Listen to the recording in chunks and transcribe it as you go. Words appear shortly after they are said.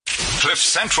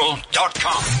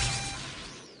CliffCentral.com.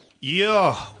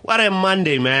 Yo, what a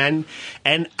Monday, man.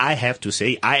 And I have to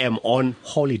say, I am on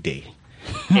holiday.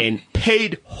 And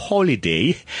paid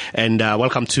holiday. And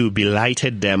welcome to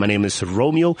Belighted. My name is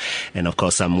Romeo. And of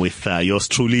course, I'm with yours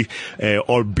truly,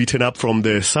 all beaten up from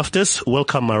the softest.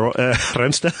 Welcome,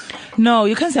 Ramster. No,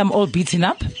 you can't say I'm all beaten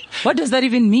up. What does that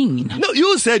even mean? No,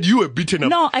 you said you were beaten up.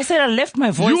 No, I said I left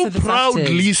my voice You at the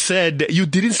proudly Softest. said you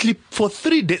didn't sleep for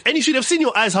 3 days. And you should have seen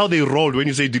your eyes how they rolled when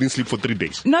you say you didn't sleep for 3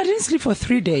 days. No, I didn't sleep for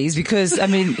 3 days because, I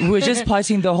mean, we were just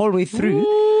partying the whole way through.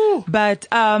 Ooh. But,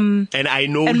 And I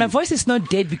know. and my voice is not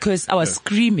dead because I was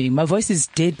screaming. My voice is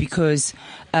dead because,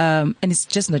 and it's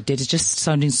just not dead. It's just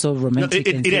sounding so romantic.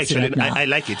 It and sexy actually, right now. I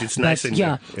like it. It's nice. But And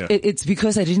yeah, it's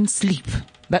because I didn't sleep.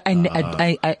 But I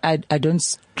don't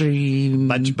scream.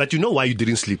 But you know why you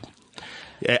didn't sleep?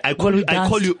 I call you.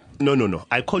 No.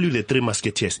 I call you the Three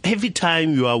Musketeers. Every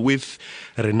time you are with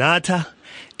Renata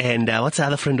and what's the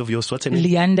other friend of yours? What's her name?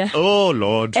 Leander. Oh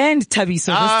Lord. And Tabiso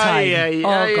this time.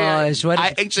 Gosh. What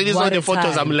I actually saw what the a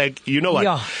photos. time. I'm like, you know what?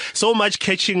 Yeah. So much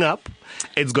catching up.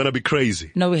 It's gonna be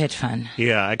crazy. No, we had fun.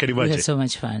 Yeah, I can We imagine. had so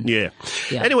much fun. Yeah.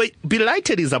 Yeah. Anyway,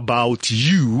 Belighted is about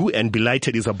you, and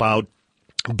Belighted is about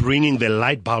bringing the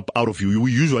light bulb out of you.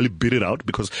 We usually beat it out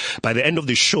because by the end of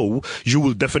the show, you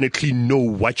will definitely know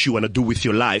what you want to do with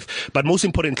your life. But most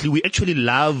importantly, we actually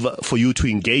love for you to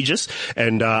engage us.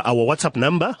 And our WhatsApp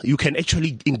number, you can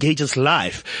actually engage us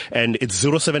live. And it's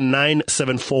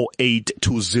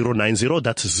 079-748-2090.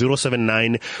 That's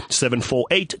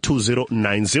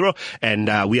 079-748-2090.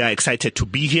 And we are excited to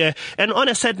be here. And on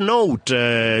a sad note,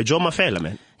 Joe Mafela,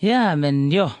 man. Yeah, man.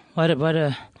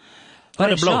 What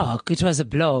a blow. shock. It was a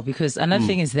blow because another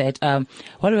thing is that,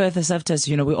 while we were at the Softest,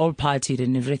 we all partied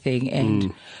and everything.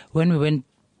 And when I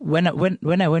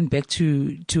went back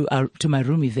to my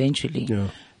room eventually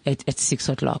at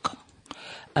 6:00,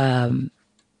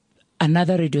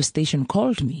 another radio station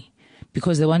called me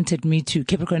because they wanted me to,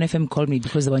 Capricorn FM called me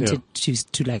because they wanted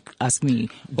to like ask me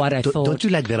what I thought. Don't you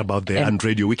like that about the and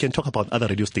radio? We can talk about other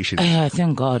radio stations.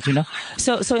 Thank God,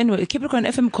 So anyway, Capricorn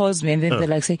FM calls me and then they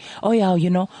like say, oh yeah,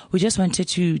 we just wanted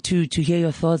to hear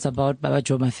your thoughts about Baba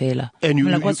Joe Mafela. And you,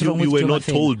 I'm like, what's wrong with were Joe not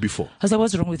Mafela? told before. I was like,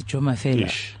 what's wrong with Joe Mafela?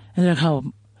 Ish. And they're like, how?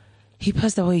 He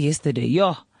passed away yesterday.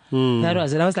 That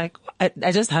was it. I was like,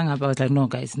 I just hung up. I was like, no,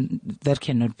 guys, that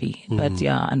cannot be. But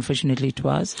yeah, unfortunately it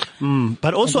was.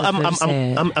 But also, And it was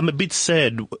very I'm a bit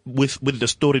sad with the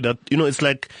story that, it's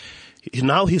like,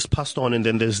 now he's passed on and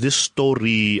then there's this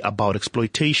story about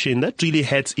exploitation that really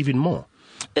hurts even more.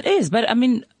 It is, but I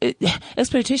mean,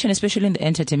 exploitation, especially in the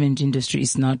entertainment industry,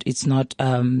 it's not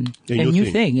a new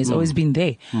thing. It's always been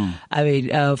there. I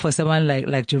mean, for someone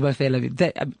like Joe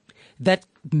Mafela, that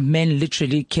man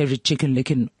literally carried Chicken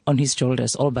Licken on his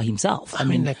shoulders all by himself. I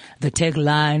mean, like the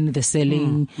tagline, the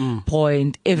selling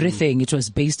point, everything. It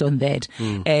was based on that.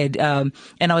 And I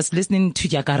was listening to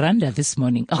Jacaranda this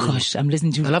morning. Oh gosh, I'm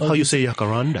listening to. I love how you say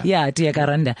Jacaranda. Yeah, to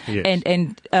Jacaranda. Yes.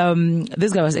 And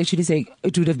this guy was actually saying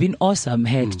it would have been awesome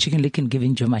had Chicken Licken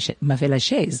given Joe Mafela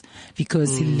shares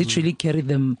because he literally carried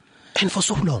them. And for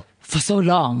so long. For so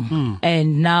long.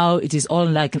 And now it is all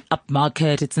like an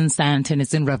upmarket. It's in Sandton,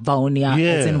 it's in Ravonia,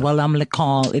 it's in Wallam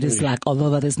Lekal. It is like all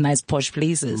over these nice posh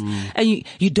places. And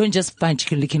you don't just find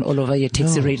Chicken Licken all over your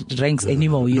taxi ranks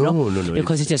anymore, No.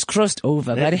 because it has crossed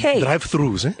over. But hey.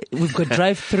 Drive-thrus, eh? We've got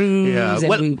drive-thrus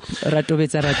and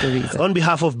Ratobitsa. On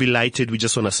behalf of Belighted, we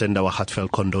just want to send our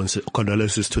heartfelt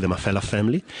condolences to the Mafela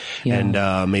family. Yeah.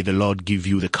 And may the Lord give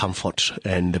you the comfort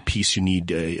and the peace you need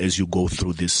as you go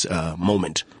through this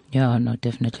moment. Yeah, no,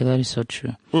 definitely. That is so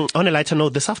true. On a lighter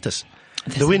note, the Softest.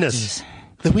 The winners.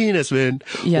 The winners, man.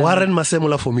 Yeah. Warren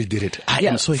Masemola for me did it. I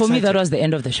am so excited. For me, that was the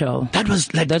end of the show. That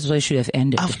was like, that's why it should have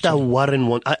ended. After Warren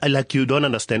won, I like, you don't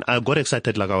understand. I got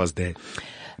excited like I was there.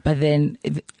 But then,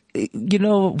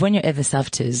 when you're at the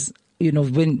Softest,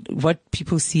 when what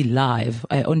people see live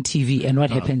on TV and what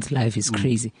happens live is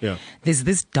crazy. Yeah. There's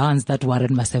this dance that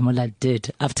Warren Masemola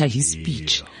did after his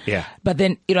speech. Yeah. But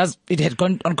then it had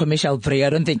gone on commercial break. I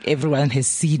don't think everyone has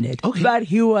seen it. Okay. But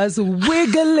he was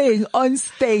wiggling on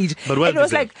stage. But and it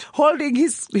was like holding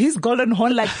his golden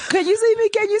horn like, can you see me?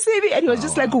 Can you see me? And he was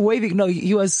just like waving. No,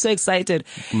 he was so excited.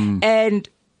 And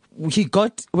when we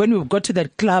got to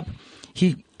that club,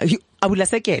 he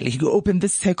opened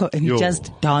this circle and he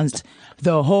just danced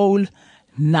the whole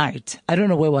night. I don't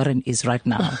know where Warren is right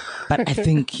now, but I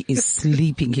think he is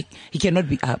sleeping. He cannot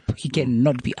be up. He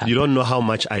cannot be up. You don't know how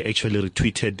much I actually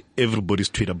retweeted everybody's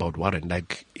tweet about Warren.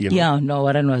 Like, Yeah, no,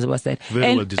 Warren was that.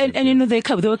 Very well deserved, and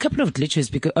there were a couple of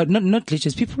glitches because, not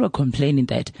glitches. People were complaining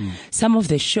that some of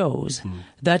the shows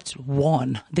that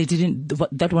won, they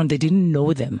didn't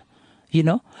know them. You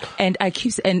know, and I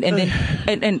keep, and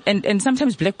then, and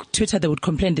sometimes Black Twitter, they would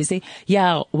complain. They say,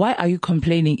 yeah, why are you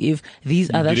complaining if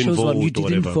these other shows on you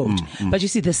didn't vote? But you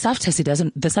see, the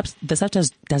SAFTAs, the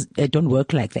SAFTAs don't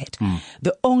work like that.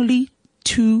 The only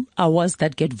 2 awards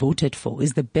that get voted for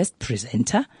is the best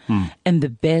presenter and the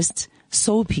best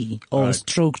soapy or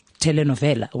stroke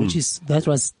telenovela, which that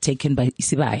was taken by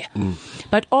Isibaya.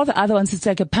 But all the other ones, it's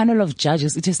like a panel of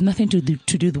judges. It has nothing to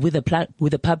do with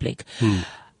the public.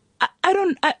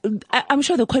 I'm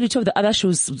sure the quality of the other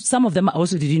shows, some of them I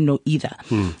also didn't know either.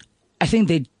 I think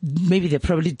they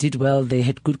probably did well. They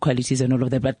had good qualities and all of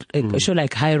that. But a show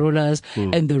like High Rollers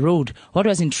and The Road, what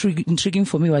was intriguing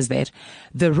for me was that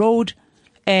The Road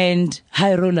and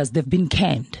High Rollers, they've been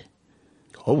canned.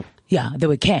 Oh. Yeah, they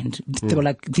were canned. They were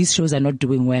like, these shows are not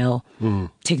doing well.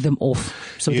 Take them off.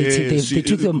 So they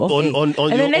took them off. And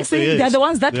the next thing, they're the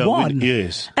ones that won.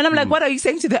 Yes. And I'm like, what are you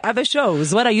saying to the other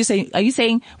shows? What are you saying? Are you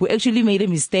saying we actually made a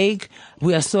mistake?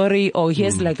 We are sorry. Or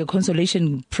here's like a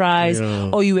consolation prize.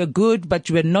 Or you were good, but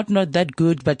you were not that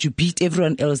good, but you beat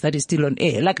everyone else that is still on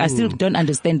air. Like, I still don't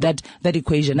understand that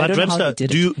equation. But I don't know how they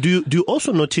did it. Do you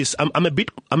also notice, I'm a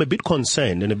bit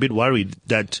concerned and a bit worried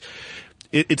that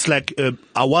it's like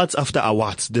awards after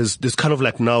awards. There's kind of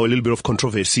like now a little bit of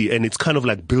controversy, and it's kind of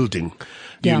like building.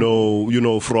 You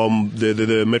know, from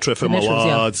the Metro FM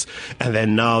Awards, and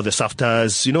then now the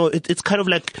SAFTAs. You know, it's kind of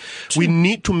like we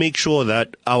need to make sure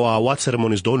that our award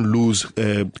ceremonies don't lose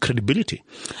credibility.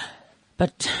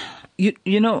 But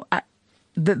you know, I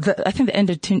think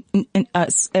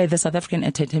the South African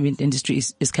entertainment industry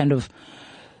is kind of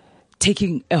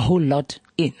taking a whole lot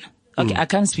in. Okay, I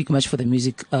can't speak much for the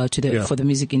music for the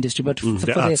music industry, but for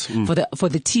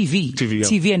the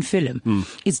TV and film,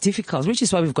 it's difficult. Which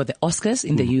is why we've got the Oscars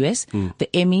in the US, the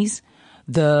Emmys,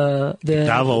 the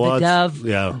Dove Awards,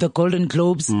 the Golden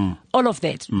Globes, all of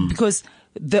that, because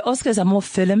the Oscars are more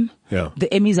film, the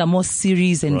Emmys are more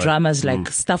series and dramas, like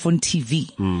stuff on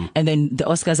TV, and then the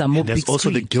Oscars are more big screen. There's also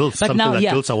the Guilds, but something now, like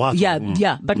Guilds Awards.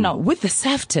 But now with the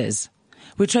SAFTAs,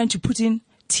 we're trying to put in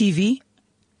TV,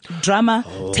 drama,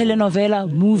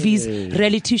 telenovela, movies,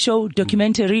 reality show,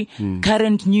 documentary,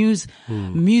 current news,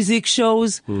 music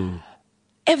shows,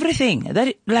 everything.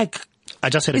 That I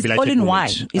just had a it's belated all in one.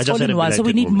 moment. It's all in one. So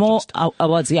we need more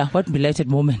awards. Yeah, what belated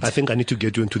moment? I think I need to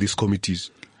get you into these committees.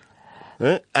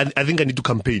 I think I need to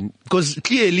campaign because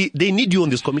clearly they need you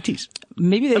on these committees.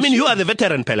 Maybe they you are the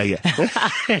veteran Pella here.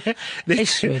 they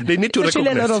need to recognize. It's a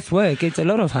lot of work. It's a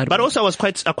lot of hard work. But also I was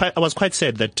quite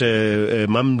sad that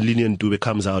Mam Lillian Dube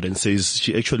comes out and says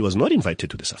she actually was not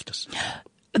invited to the SAFTAs.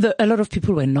 A lot of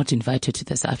people were not invited to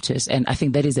the SAFTAs, and I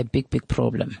think that is a big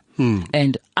problem.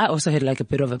 And I also had like a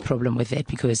bit of a problem with that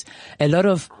because a lot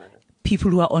of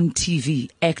people who are on TV,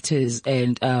 actors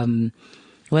and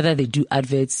whether they do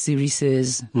adverts, series,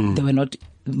 they were not,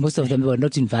 most of them were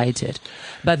not invited.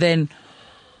 But then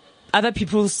other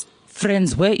people's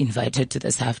friends were invited to the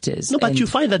SAFTAs. No, but you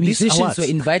find that these musicians were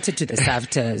invited to the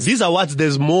SAFTAs. These awards,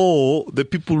 there's more the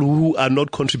people who are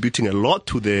not contributing a lot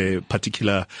to the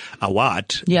particular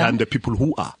award than the people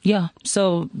who are. Yeah.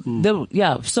 So,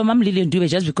 so Mam Lillian Dube,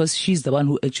 just because she's the one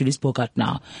who actually spoke out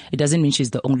now, it doesn't mean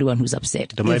she's the only one who's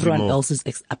upset. Everyone else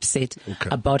is upset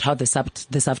about how the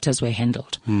SAFTAs were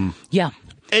handled. Yeah.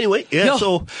 Anyway,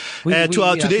 so to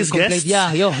our today's guest.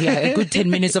 A good 10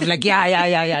 minutes of like,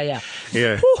 yeah.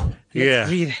 Whew. Let's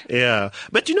breathe. Yeah.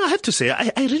 But I have to say,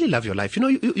 I really love your life.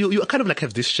 You kind of like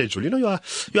have this schedule. You are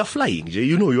flying.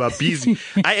 You are busy.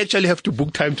 I actually have to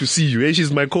book time to see you.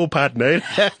 She's my co-partner.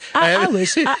 I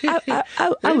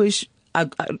wish.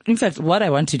 In fact, what I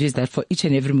want to do is that for each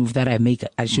and every move that I make,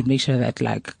 I should make sure that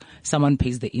like someone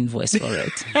pays the invoice for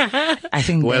it. I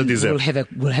think we'll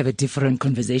have a different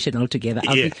conversation altogether.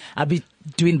 I'll be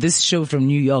doing this show from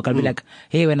New York. I'll be like,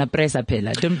 hey, when I press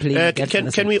appella, don't play.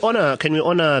 Can we honor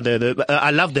the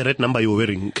I love the red number you were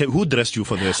wearing. Who dressed you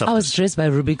for the SAFTAs? I was dressed by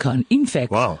Rubicon. In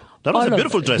fact, wow. That was a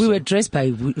beautiful dress. We were dressed by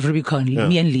Rubicon,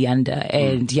 me and Leander.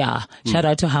 And shout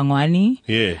out to Hangwani.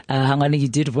 Hangwani, you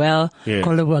did well.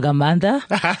 Amanda.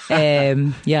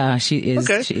 She is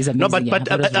amazing. No,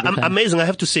 but amazing. I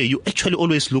have to say, you actually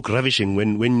always look ravishing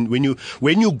when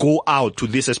you go out to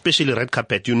this, especially red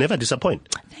carpet. You never disappoint.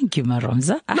 Thank you,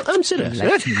 Maromza. No, I'm serious.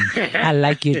 I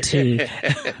like you too.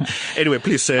 Anyway,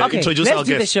 please introduce our guest. Let's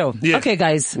do the show. Yeah. Okay,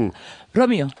 guys.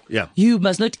 Romeo, you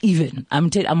must not even.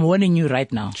 I'm warning you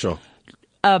right now. Sure.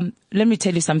 Let me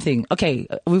tell you something. Okay,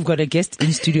 we've got a guest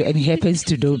in studio and he happens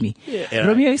to know me.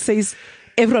 Romeo says,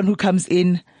 everyone who comes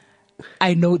in,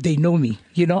 I know they know me.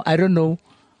 I don't know.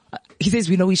 He says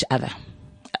we know each other.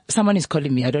 Someone is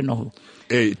calling me. I don't know who.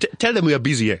 Hey, tell them we are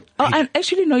busy here. Oh, I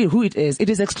actually know who it is. It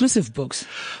is Exclusive Books.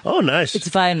 Oh, nice. It's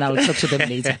fine. I'll talk to them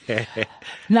later.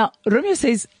 Now, Romeo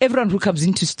says everyone who comes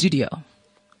into studio,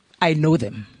 I know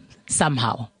them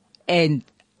somehow. And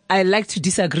I like to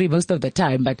disagree most of the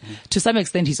time, but to some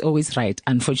extent, he's always right,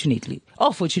 unfortunately.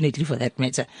 Or fortunately for that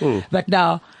matter. But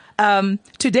now,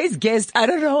 today's guest, I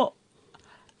don't know.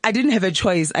 I didn't have a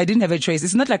choice.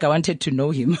 It's not like I wanted to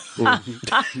know him.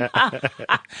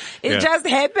 It just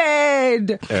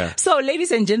happened. Yeah. So,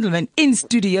 ladies and gentlemen, in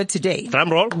studio today,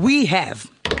 drum roll, we have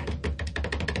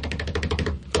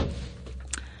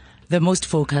the most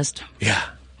focused. Yeah.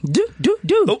 Do.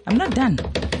 Oh. I'm not done.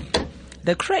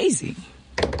 The crazy.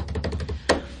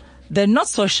 The not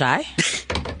so shy.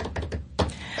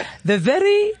 The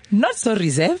very not so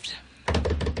reserved.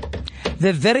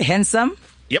 The very handsome.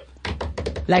 Yep.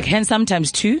 Like handsome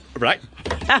times 2. Right.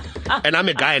 And I'm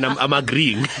a guy and I'm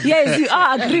agreeing. Yes, you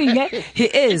are agreeing. Eh? He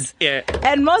is. Yeah.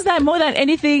 And more than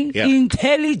anything, Yeah.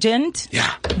 intelligent.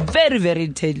 Yeah. Very, very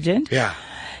intelligent. Yeah.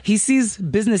 He sees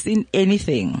business in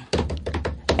anything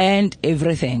and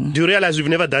everything. Do you realize we've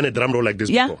never done a drum roll like this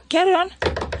Yeah, before? carry on.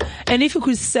 And if he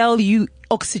could sell you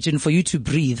oxygen for you to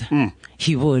breathe,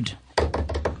 he would.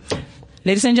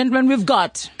 Ladies and gentlemen, we've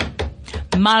got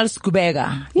Miles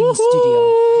Kubega in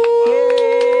studio.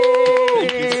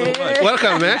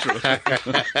 Welcome, man. Hey,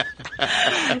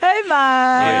 Miles.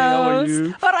 how are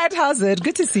you? All right, how's it?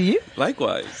 Good to see you.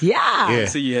 Likewise. Yeah.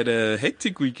 So you had a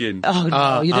hectic weekend. Oh,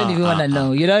 no, you don't even want to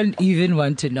know. You don't even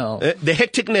want to know. The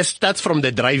hecticness starts from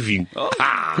the driving.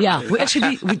 Yeah,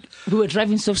 we were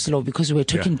driving so slow because we were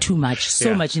talking too much,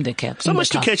 so much in the cab. So much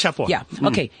to catch up on. Yeah.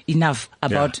 Okay. Enough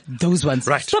about those ones.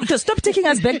 Right. Stop taking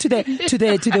us back to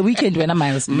the weekend when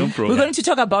Miles. No problem. We're going to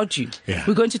talk about you. Yeah.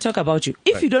 We're going to talk about you.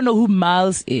 If you don't know who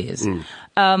Miles is,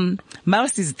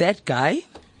 Miles is that guy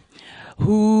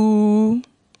who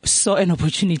saw an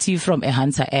opportunity from a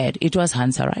Hansa ad. It was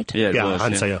Hansa, right? Yeah, it Yeah, was,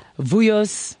 answer, yeah.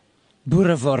 Vuyos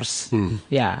Boerewors.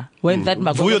 Yeah. When that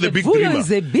Vuyo the big Vuyo dreamer.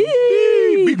 is a big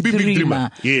dreamer.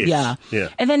 Yes. Yeah.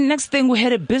 And then next thing we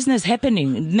had a business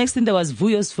happening. Next thing there was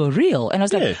Vuyos for real. And I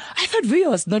was like, Yeah. I thought Vuyo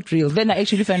was not real. Then I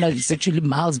actually found out it's actually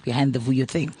Miles behind the Vuyo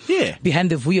thing. Yeah. Behind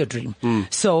the Vuyo dream.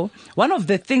 So one of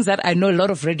the things that I know a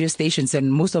lot of radio stations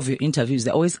and most of your interviews,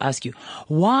 they always ask you,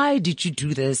 why did you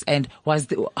do this? And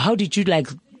how did you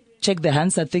check the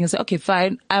Hansa thing and say, okay,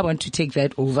 fine, I want to take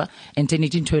that over and turn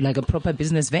it into like a proper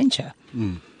business venture.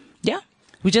 Yeah.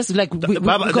 We just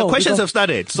The questions have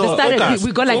started. So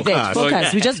we go like that.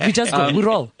 Focus. We just go. We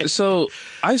roll. So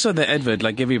I saw the advert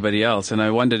like everybody else, and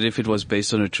I wondered if it was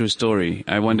based on a true story.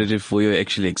 I wondered if Vuyo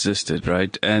actually existed,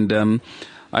 right? And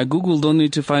I Googled only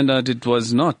to find out it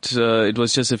was not. It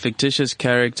was just a fictitious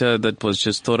character that was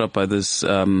just thought up by this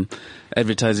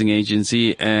advertising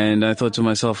agency. And I thought to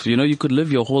myself, you could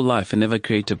live your whole life and never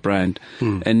create a brand.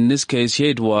 And in this case, here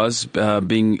it was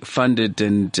being funded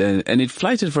and it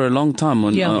flighted for a long time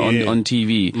on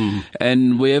TV.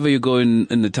 And wherever you go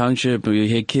in the township, you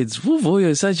hear kids, Vuyo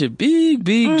is such a big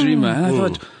dreamer. And I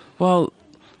thought, well,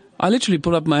 I literally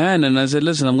put up my hand and I said,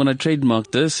 listen, I'm going to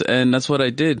trademark this. And that's what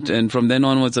I did. And from then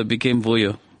onwards, I became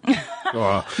Vuyo.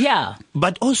 Yeah.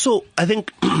 But also, I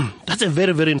think that's a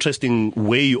very, very interesting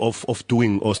way of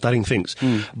doing or starting things.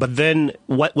 But then,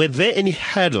 were there any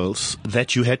hurdles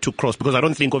that you had to cross? Because I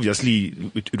don't think,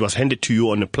 obviously, it was handed to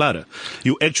you on a platter.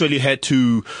 You actually had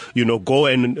to, go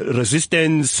and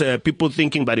resistance, people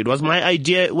thinking, but it was my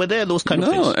idea. Were there those kind of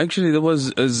things? No, actually, there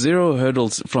was zero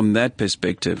hurdles from that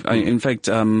perspective. In fact,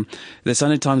 the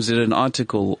Sunday Times did an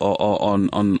article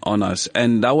on us,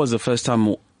 and that was the first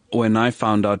time when I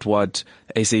found out what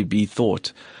SAB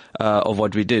thought of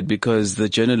what we did, because the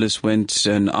journalist went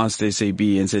and asked the SAB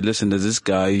and said, listen, there's this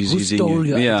guy who's using stole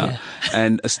your idea?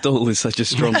 And stole is such a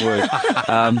strong word,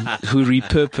 who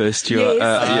repurposed your,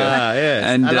 yes.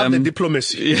 And, I love the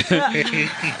diplomacy.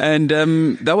 And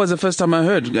that was the first time I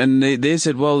heard. And they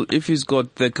said, well, if he's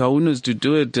got the kahunas to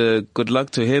do it, good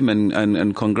luck to him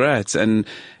and congrats. And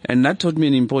that taught me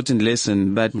an important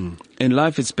lesson that in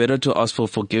life it's better to ask for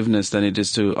forgiveness than it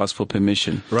is to ask for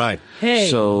permission. Right. Hey,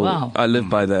 So wow. I live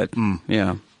by that.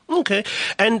 Yeah. Okay.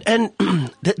 And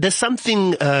there's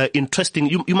something interesting.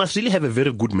 You must really have a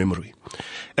very good memory.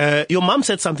 Your mom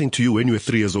said something to you when you were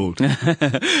 3 years old.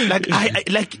 How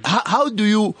do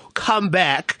you come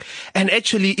back and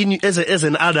actually as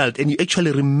an adult and you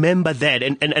actually remember that?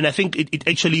 And I think it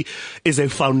actually is a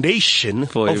foundation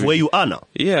of where you are now.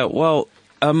 Yeah, well,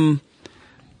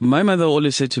 My mother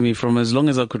always said to me from as long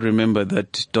as I could remember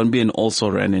that don't be an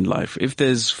also-ran in life. If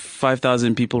there's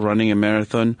 5,000 people running a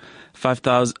marathon,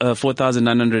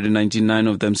 4,999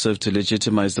 of them serve to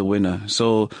legitimize the winner.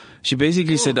 So she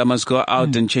basically said I must go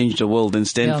out and change the world and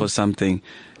stand for something.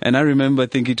 And I remember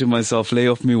thinking to myself, lay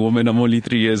off me, woman, I'm only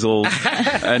 3 years old.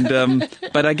 And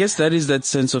but I guess that is that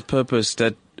sense of purpose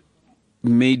that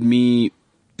made me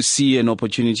see an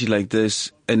opportunity like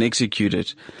this and execute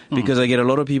it, because I get a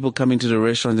lot of people coming to the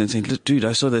restaurant and saying, look, dude,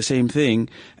 I saw the same thing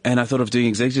and I thought of doing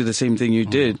exactly the same thing you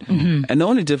did. And the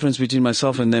only difference between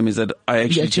myself and them is that I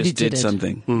actually just did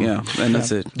something. Yeah, and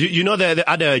that's it. You know the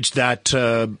adage that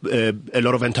a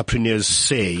lot of entrepreneurs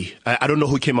say, I don't know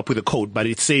who came up with the quote, but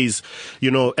it says,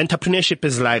 you know, entrepreneurship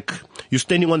is like you're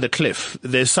standing on the cliff.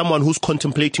 There's someone who's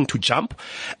contemplating to jump,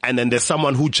 and then there's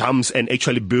someone who jumps and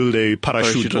actually build a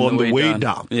parachute on the way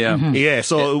down. Yeah. Yeah.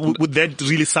 So would that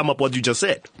really sum up what you just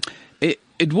said?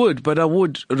 It would, but I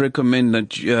would recommend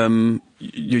that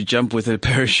you jump with a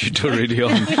parachute already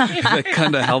on. That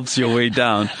kind of helps your way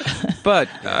down. But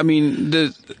I mean,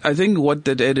 I think what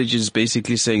that adage is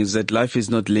basically saying is that life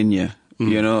is not linear.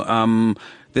 You know,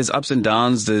 there's ups and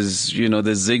downs. There's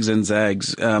zigs and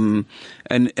zags. And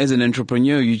as an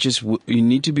entrepreneur, you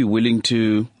need to be willing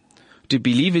to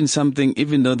believe in something,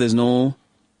 even though there's no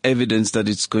evidence that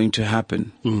it's going to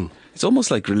happen. It's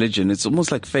almost like religion. It's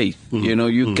almost like faith. You know,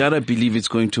 you gotta believe it's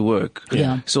going to work.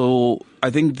 Yeah. So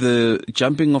I think the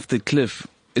jumping off the cliff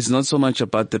is not so much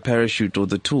about the parachute or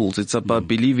the tools. It's about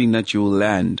believing that you will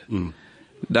land.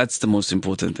 That's the most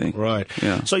important thing. Right.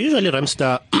 Yeah. So usually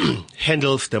Ramstar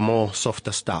handles the more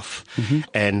softer stuff,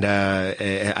 and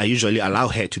I usually allow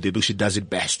her to do it because she does it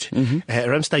best.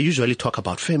 Ramstar usually talk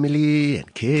about family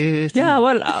and kids. Yeah,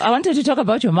 well, I wanted to talk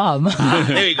about your mom.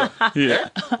 There you go. Yeah.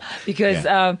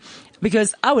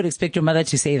 Because I would expect your mother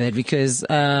to say that, because,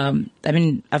 I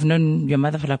mean, I've known your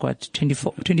mother for like what,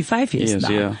 25 years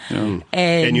now. Yeah.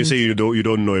 And you say you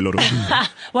don't know a lot of people.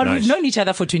 Well, Nice. we've known each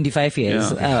other for 25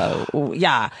 years.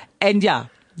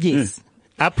 Yes.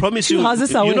 I promise you,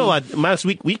 houses you away. know what, Miles,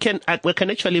 we can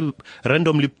actually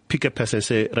randomly pick a person and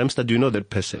say, Ramstar, do you know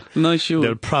that person? No, sure.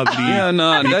 They'll probably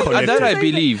that I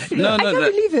believe. I can't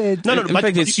believe it. No, in but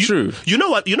fact, it's true. You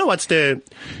know what's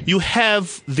you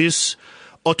have this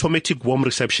automatic warm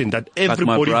reception that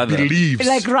everybody brother. believes.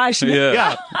 Like Rush.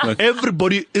 Yeah.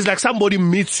 Everybody is like somebody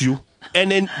meets you and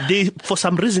then for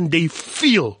some reason they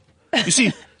feel. You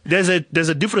see, there's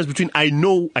a difference between I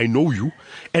know you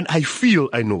and I feel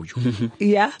I know you.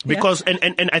 Yeah. Because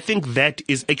and I think that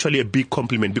is actually a big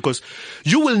compliment, because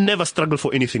you will never struggle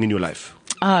for anything in your life.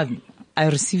 I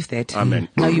received that. Amen.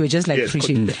 Now you were just like Yes,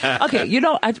 preaching. Okay, you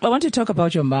know, I want to talk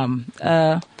about your mom.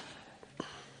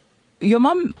 Your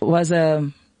mom was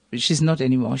she's not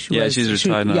anymore. She's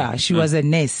retired now. She was a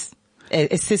nurse,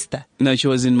 a sister. No, she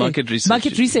was in market research.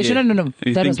 Market research. Yeah. No.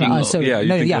 That was my aunt. Sorry. You're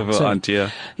thinking of her aunt.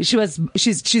 Yeah. She was in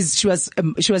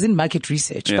market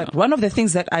research. Yeah. But one of the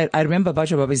things that I remember about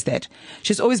your mom is that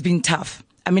she's always been tough.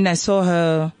 I mean, I saw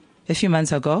her a few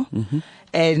months ago,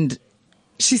 and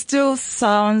she still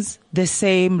sounds the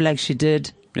same like she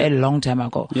did a long time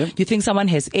ago. Yep. You think someone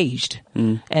has aged,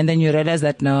 and then you realize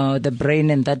that no, the brain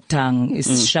and that tongue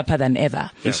is sharper than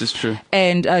ever. This is true.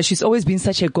 And she's always been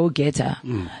such a go-getter.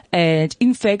 And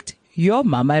in fact, your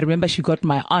mom, I remember she got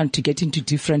my aunt to get into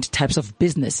different types of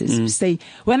businesses. Say,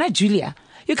 when Julia,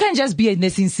 you can't just be a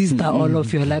nursing sister all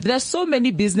of your life. There's so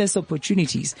many business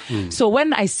opportunities. So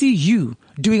when I see you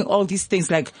doing all these things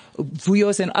like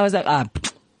Vuyos, and I was like,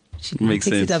 Makes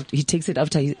sense. He takes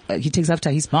after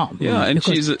his mom. Yeah, and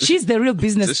she's the real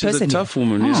business person. She's a tough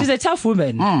woman. Yeah. She's a tough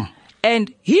woman.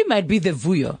 And he might be the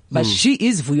Vuyo, but she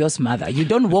is Vuyo's mother. You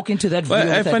don't walk into that Vuyo.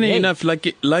 Well, funny enough, like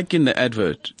in the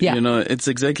advert, Yeah. you know, it's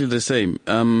exactly the same.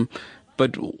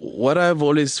 But what I've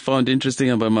always found interesting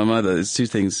about my mother is two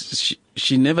things.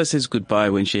 She never says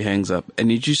goodbye when she hangs up,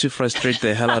 and it used to frustrate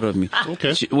the hell out of me.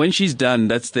 Okay. When she's done,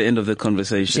 that's the end of the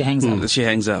conversation. She hangs up. She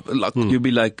hangs up. Like, you'll be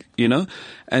like, you know.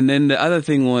 And then the other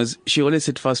thing was, she always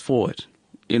said fast forward.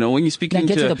 You know, when you're speaking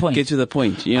get to the point. get to the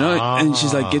point, you know, and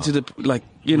she's like, get to the, like,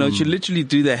 you know, she literally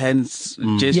do the hands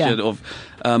gesture of,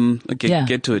 okay,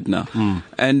 get to it now.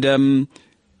 And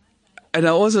I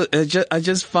also, I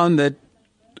just found that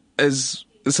as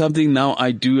something now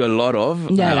I do a lot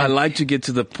of. I like to get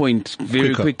to the point very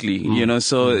Quicker. quickly, you know,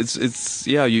 so it's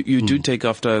you do take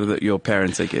after your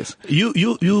parents, I guess.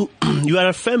 You are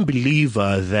a firm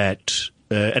believer that,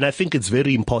 and I think it's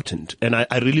very important, and I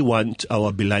really want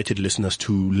our belated listeners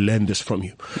to learn this from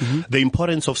you. The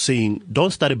importance of saying,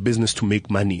 don't start a business to make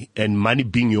money, and money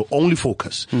being your only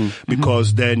focus,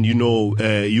 because then, you know,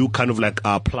 you kind of like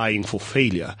are applying for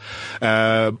failure.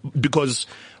 Because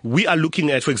we are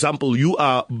looking at, for example, you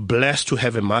are blessed to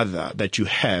have a mother that you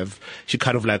have. She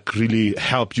kind of like really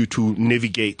helped you to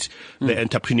navigate the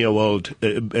entrepreneur world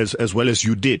as well as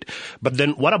you did. But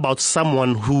then what about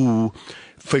someone who,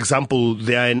 for example,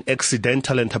 they are an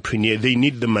accidental entrepreneur. They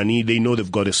need the money. They know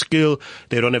they've got a skill.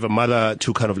 They don't have a mother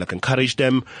to kind of like encourage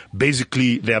them.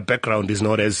 Basically, their background is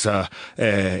not as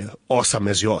awesome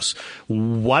as yours.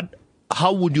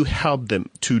 How would you help them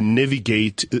to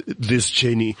navigate this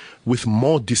journey with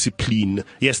more discipline?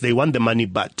 Yes, they want the money,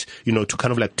 but, to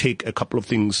kind of like take a couple of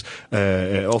things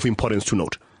of importance to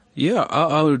note. Yeah,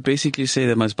 I would basically say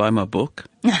they must buy my book.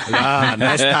 Nice touch.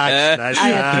 Nice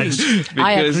touch.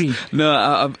 I agree.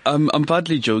 No, I'm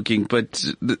partly joking, but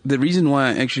the reason why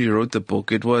I actually wrote the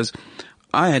book, it was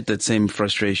I had that same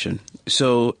frustration.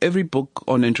 So every book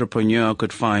on entrepreneur I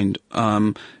could find,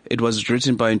 it was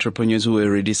written by entrepreneurs who were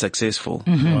already successful.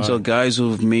 Mm-hmm. Right. So guys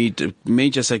who've made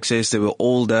major success, they were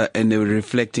older and they were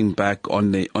reflecting back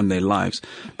on their lives.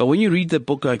 But when you read the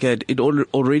book like that, it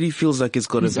already feels like it's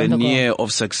got a veneer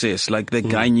of success. Like the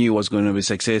guy knew was going to be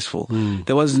successful.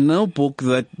 There was no book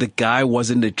that the guy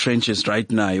was in the trenches right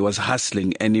now. He was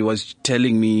hustling and he was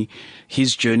telling me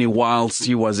his journey whilst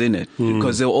he was in it,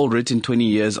 because they were all written 20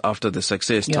 years after the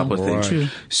success type of thing. True.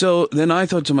 So then I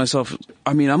thought to myself,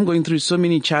 I'm going through so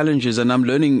many challenges and I'm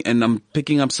learning and I'm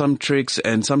picking up some tricks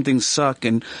and some things suck.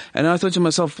 And I thought to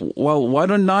myself, well, why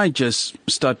don't I just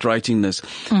start writing this?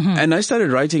 Mm-hmm. And I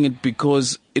started writing it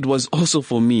because it was also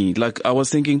for me. Like I was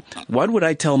thinking, what would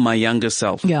I tell my younger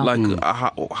self? Yeah. Like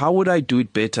how would I do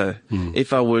it better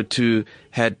if I were to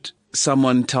had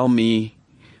someone tell me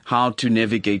how to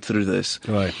navigate through this.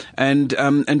 Right. And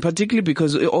particularly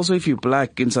because also if you're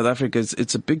black in South Africa,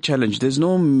 it's a big challenge. There's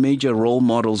no major role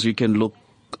models you can look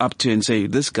up to and say,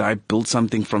 this guy built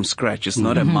something from scratch. It's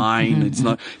not a mine.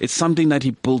 It's something that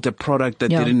he built, a product that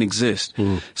didn't exist.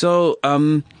 So,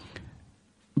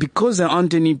 because there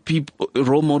aren't any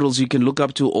role models you can look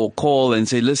up to or call and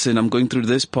say, listen, I'm going through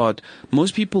this part,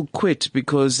 most people quit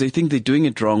because they think they're doing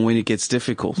it wrong when it gets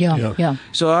difficult. Yeah.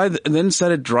 So I then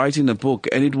started writing the book,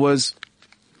 and it was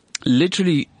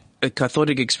literally a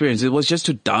cathartic experience. It was just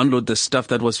to download the stuff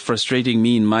that was frustrating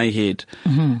me in my head.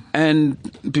 And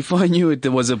before I knew it,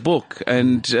 there was a book.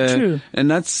 And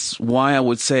that's why I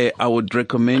would say I would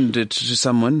recommend it to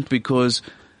someone, because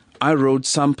I wrote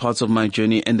some parts of my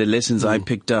journey and the lessons I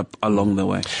picked up along the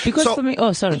way. Because for me,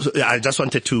 sorry. So I just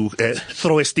wanted to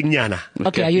throw a stingana.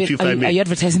 Okay, are you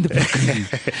advertising the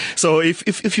book? So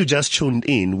if you just tuned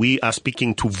in, we are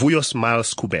speaking to Vuyos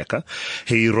Miles Kubeka.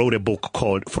 He wrote a book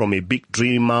called From a Big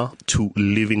Dreamer to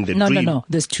Living the Dream. No.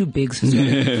 There's two bigs.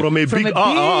 From a big dreamer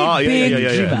to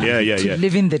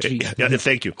living the dream. Yeah,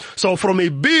 thank you. So from a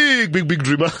big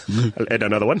dreamer, I'll add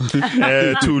another one,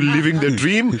 to living the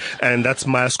dream. And that's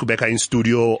Miles Kubeka in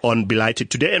studio on Belighted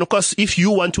today. And of course, if you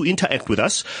want to interact with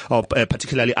us or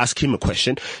particularly ask him a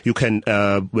question, you can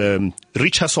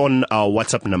reach us on our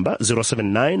WhatsApp number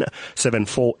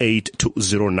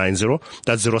 079-748-2090.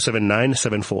 That's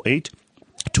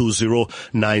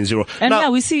 079-748-2090. And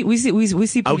now we see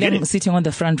Puleng sitting on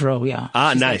the front row. Yeah.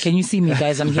 Nice. Like, can you see me,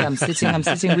 guys? I'm here. I'm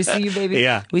sitting. We see you, baby.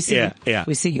 Yeah. We see you. Yeah.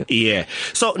 We see you. Yeah.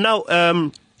 So now,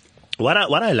 what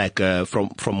I like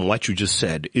from what you just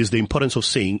said is the importance of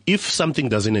saying, if something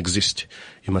doesn't exist,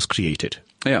 you must create it.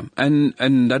 Yeah, and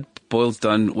that boils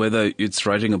down whether it's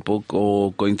writing a book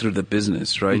or going through the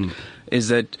business, right? Is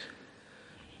that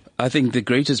I think the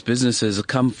greatest businesses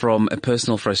come from a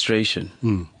personal frustration.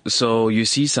 So you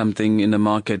see something in the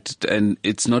market and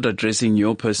it's not addressing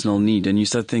your personal need, and you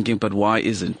start thinking, but why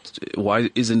isn't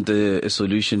there a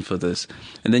solution for this?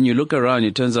 And then you look around,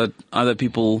 it turns out other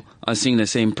people are seeing the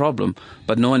same problem,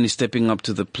 but no one is stepping up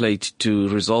to the plate to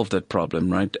resolve that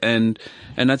problem, right? And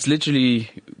that's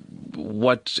literally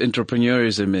what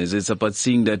entrepreneurism is. It's about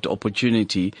seeing that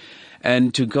opportunity.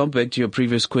 And to go back to your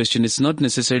previous question, it's not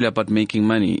necessarily about making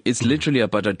money. It's literally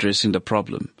about addressing the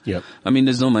problem. Yep. I mean,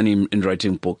 there's no money in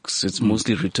writing books. It's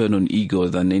mostly return on ego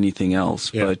than anything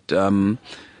else. Yep. But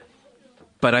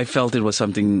I felt it was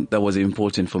something that was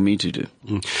important for me to do.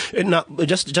 And now,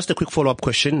 just a quick follow-up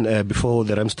question before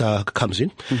the Ramstar comes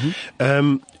in.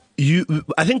 I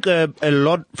think a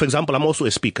lot, for example, I'm also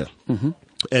a speaker.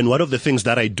 And one of the things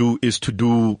that I do is to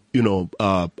do,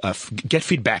 get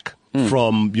feedback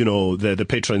from, the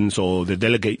patrons or the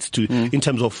delegates in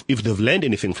terms of if they've learned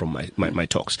anything from my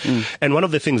talks. And one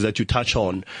of the things that you touch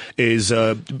on is,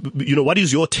 what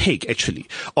is your take actually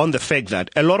on the fact that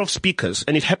a lot of speakers,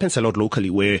 and it happens a lot locally,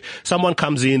 where someone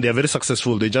comes in, they're very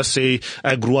successful, they just say,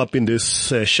 I grew up in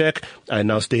this shack, I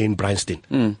now stay in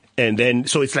Bryanston. And then,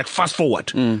 so it's like fast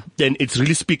forward. Then it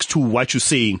really speaks to what you're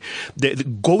saying. The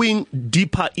going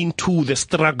deeper into the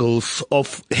struggles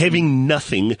of having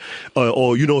nothing,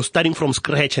 or starting from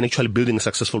scratch and actually building a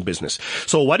successful business.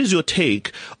 So what is your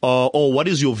take, or what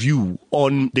is your view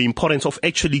on the importance of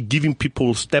actually giving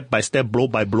people step by step, blow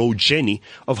by blow journey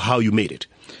of how you made it?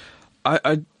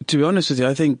 To be honest with you,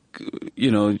 I think,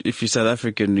 if you're South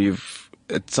African, you've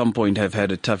at some point have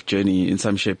had a tough journey in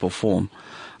some shape or form.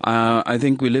 I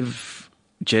think we live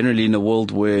generally in a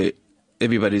world where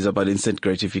everybody's about instant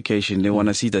gratification. They want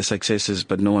to see the successes,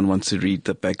 but no one wants to read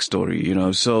the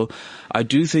backstory, So I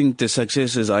do think the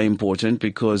successes are important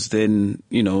because then,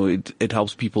 it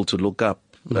helps people to look up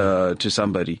to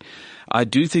somebody. I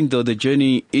do think, though, the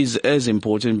journey is as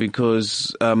important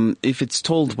because if it's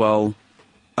told well,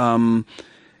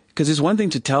 because it's one thing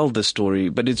to tell the story,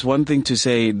 but it's one thing to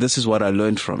say, this is what I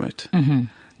learned from it.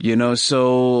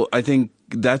 So I think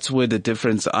that's where the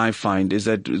difference I find is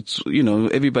that it's,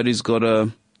 everybody's got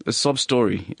a sob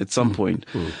story at some point.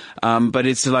 But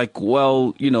it's like,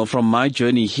 well, from my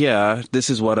journey here, this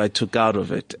is what I took out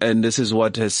of it. And this is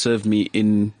what has served me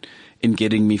in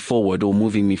getting me forward or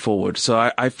moving me forward.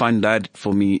 So I find that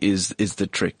for me is the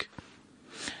trick.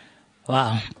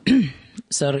 Wow.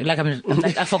 Sorry,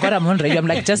 I forgot I'm on radio.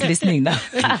 I'm just listening now.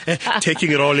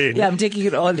 Taking it all in. Yeah, I'm taking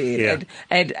it all in.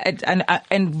 Yeah.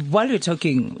 And while you're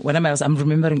talking, I'm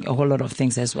remembering a whole lot of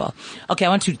things as well. Okay, I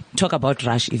want to talk about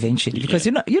Rush eventually because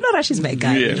Rush is my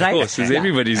guy, yeah, right? Of course, he's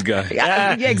everybody's guy.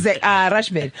 Yeah, exactly.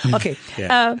 Rushman. Okay.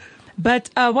 Yeah. But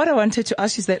what I wanted to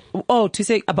ask is that, to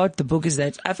say about the book is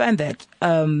that I find that,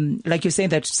 like you're saying,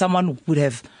 that someone would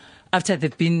have, after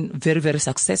they've been very, very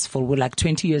successful, would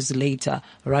 20 years later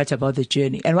write about the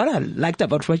journey. And what I liked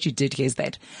about what you did here is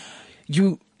that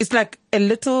it's like a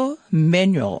little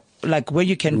manual, where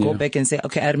you can go back and say,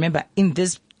 okay, I remember in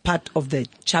this part of the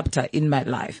chapter in my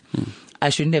life, I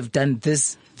shouldn't have done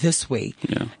this way.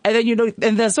 Yeah. And then,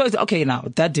 and then so it's okay, now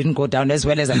that didn't go down as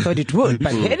well as I thought it would.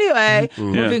 But anyway,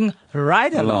 moving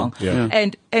right along. Yeah.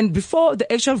 And before the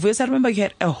actual voice, I remember you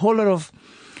had a whole lot of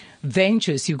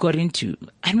ventures you got into.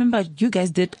 I remember you guys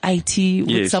did IT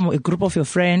with a group of your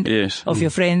your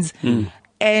friends,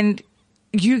 and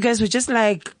you guys were just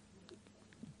like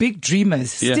big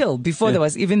dreamers still before there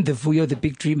was even the Vuyo, the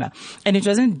big dreamer. And it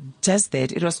wasn't just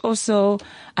that; it was also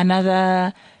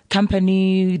another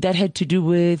company that had to do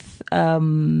with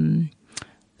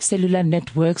cellular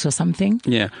networks or something.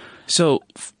 Yeah. So,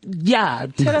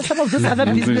 tell us some of those other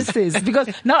businesses because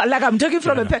now, I'm talking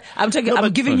from I'm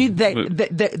giving you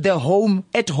the home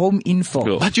at home info.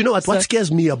 Cool. But you know what? What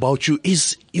scares me about you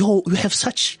is you have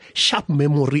such sharp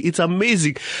memory. It's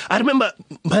amazing. I remember,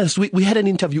 Miles, we had an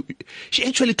interview. She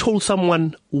actually told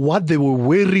someone what they were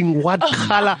wearing, what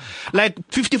color,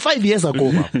 55 years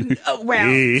ago.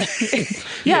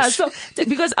 Yes. So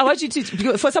because I want you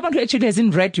to, for someone who actually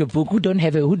hasn't read your book, who doesn't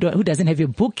have your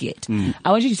book yet,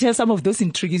 I want you to tell some of those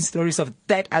intriguing stories of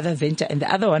that other venture and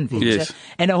the other one venture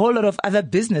and a whole lot of other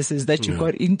businesses that you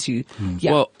got into.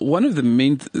 Yeah. Well, one of the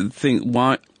main thing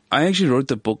why I actually wrote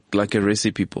the book like a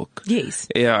recipe book. Yes.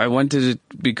 Yeah, I wanted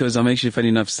it because I'm actually, funny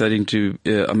enough, studying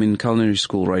I'm in culinary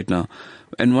school right now.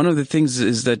 And one of the things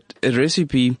is that a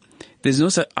recipe,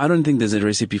 I don't think there's a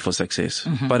recipe for success.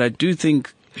 But I do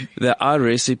think there are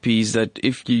recipes that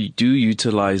if you do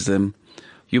utilize them,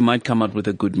 you might come out with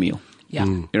a good meal. Yeah.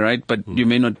 Right? But you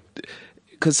may not,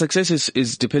 because success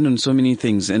is dependent on so many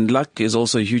things, and luck is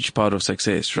also a huge part of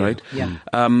success, right? Yeah.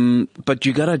 But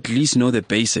you gotta at least know the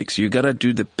basics. You gotta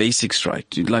do the basics right.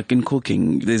 Like in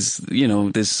cooking, there's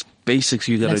basics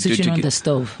you gotta do. Switching on the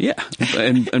stove. Yeah.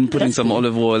 And putting some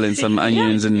olive oil and some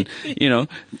onions and,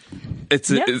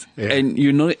 and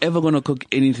you're not ever gonna cook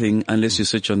anything unless you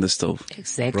switch on the stove.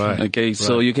 Exactly. Right. Okay.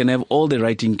 So you can have all the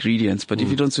right ingredients, but if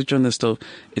you don't switch on the stove,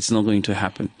 it's not going to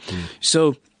happen.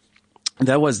 So,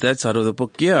 that was that side of the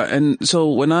book. Yeah. And so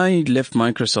when I left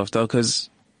Microsoft, because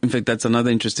in fact, that's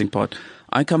another interesting part.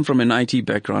 I come from an IT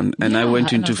background and I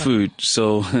went into food.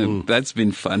 So that's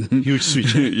been fun. Huge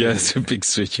switch. Yeah, it's a big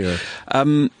switch. Yeah.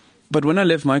 But when I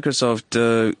left Microsoft,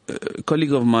 a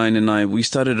colleague of mine and we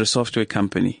started a software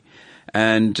company.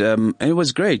 And it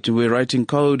was great. We're writing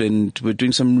code and we're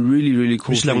doing some really, really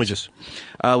cool Which languages?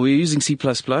 We're using C++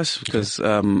 because,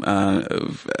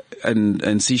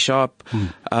 and C Sharp.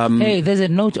 Hey, there's a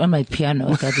note on my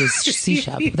piano that is C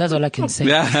Sharp. That's all I can say.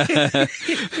 Yeah.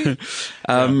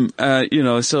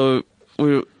 So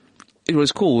it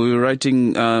was cool. We were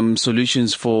writing,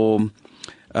 solutions for,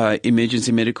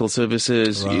 emergency medical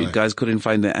services. Right. You guys couldn't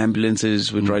find the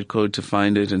ambulances. We'd write code to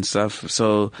find it and stuff.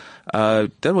 So, that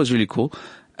was really cool.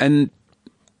 And,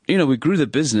 we grew the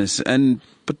business.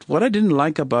 But what I didn't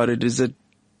like about it is that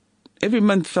every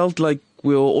month felt like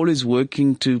we were always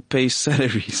working to pay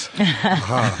salaries.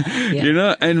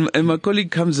 Yeah. And my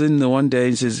colleague comes in the one day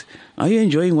and says, "Are you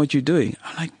enjoying what you're doing?"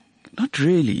 I'm like, "Not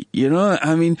really."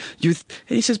 And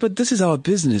he says, "But this is our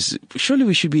business. Surely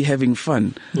we should be having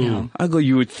fun." Yeah. I go,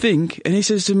 "You would think." And he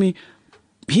says to me,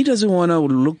 he doesn't want to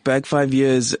look back 5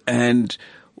 years and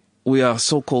we are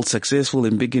so-called successful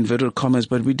in big inverted commas,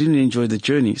 but we didn't enjoy the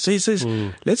journey. So he says,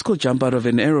 "Let's go jump out of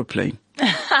an aeroplane."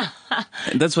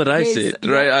 And that's what I said,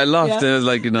 right? I laughed. I was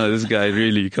like, this guy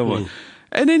really, come on.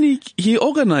 And then he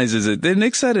organizes it. The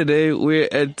next Saturday, we're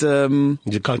at,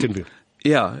 Carltonville.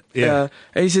 Yeah.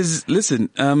 And he says, "Listen,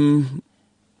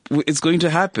 it's going to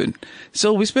happen."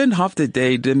 So we spend half the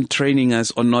day them training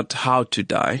us on not how to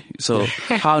die. So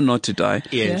how not to die.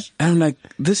 Yes. And I'm like,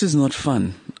 this is not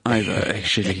fun either,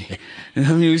 actually.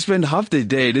 We spend half the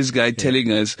day, this guy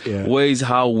telling us ways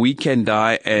how we can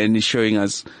die and showing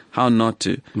us how not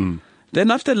to.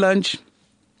 Then after lunch,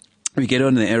 we get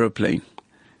on the aeroplane.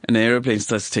 And the aeroplane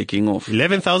starts taking off.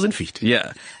 11,000 feet.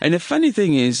 Yeah. And the funny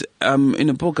thing is, in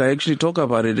a book, I actually talk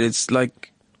about it. It's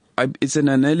like, it's an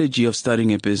analogy of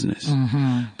starting a business.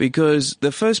 Because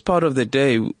the first part of the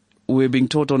day, we're being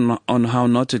taught on how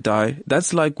not to die.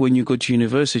 That's like when you go to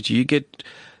university, you get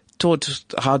taught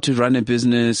how to run a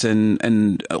business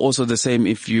and also the same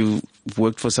if you've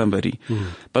worked for somebody.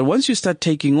 But once you start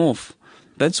taking off,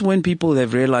 that's when people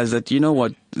have realized that,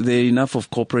 they're enough of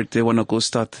corporate, they want to go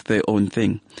start their own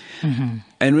thing.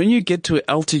 And when you get to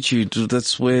altitude,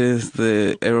 that's where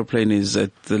the aeroplane is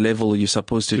at the level you're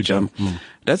supposed to jump.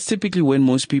 That's typically when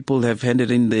most people have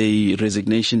handed in their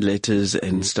resignation letters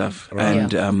and stuff.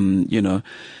 Right. And,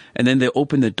 and then they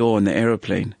open the door on the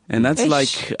aeroplane. And that's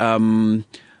like,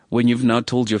 when you've now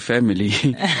told your family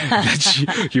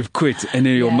that you've quit, and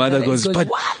then your mother goes, "But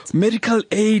what? Medical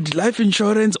aid, life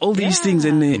insurance, all these things,"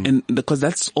 and because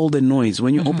that's all the noise.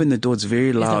 When you open the door, it's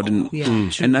very loud,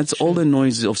 and that's all the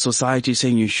noise of society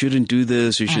saying you shouldn't do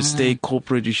this, you should stay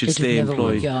corporate, you should stay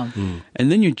employed,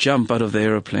 and then you jump out of the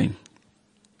aeroplane,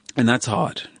 and that's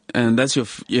hard, and that's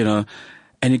and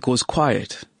it goes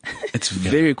quiet. It's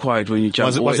very quiet when you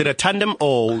jump. Was it a tandem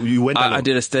or you went alone? I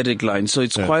did a static line. So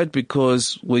it's quiet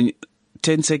because when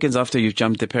 10 seconds after you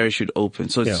jump, the parachute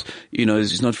opens. So it's,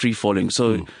 it's not free falling.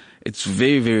 So it's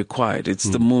very, very quiet. It's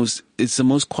the most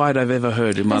quiet I've ever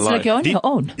heard in my life. It's like you're on your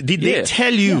own. Did they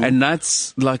tell you? And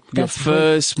that's like your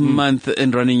first month in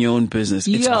running your own business.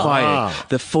 It's quiet.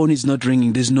 The phone is not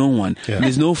ringing. There's no one.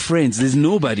 There's no friends. There's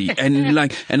nobody.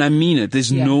 And I mean it.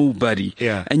 There's nobody.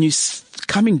 And you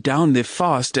coming down there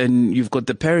fast and you've got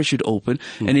the parachute open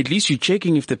and at least you're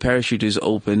checking if the parachute is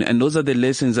open, and those are the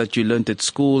lessons that you learned at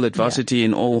school, at varsity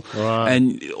and all,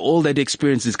 and all that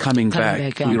experience is coming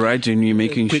back, right? And you're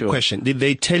making sure. Quick question. Did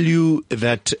they tell you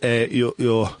that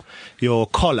your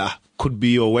collar could be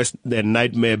your worst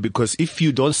nightmare, because if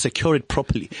you don't secure it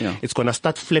properly, it's going to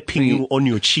start flapping you on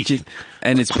your cheek.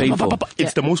 And it's painful.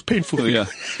 It's the most painful thing.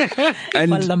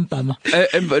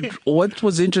 But what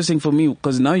was interesting for me,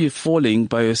 because now you're falling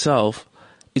by yourself,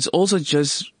 it's also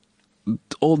just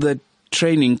all that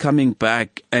training coming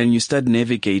back and you start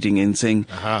navigating and saying,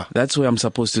 that's where I'm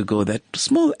supposed to go. That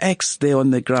small X there on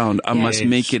the ground, I must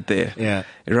make it there. Yeah.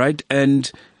 Right?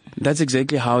 And that's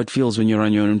exactly how it feels when you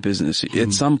run your own business.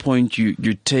 At some point you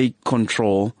take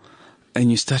control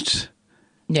and you start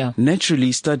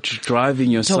naturally start driving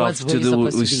yourself to the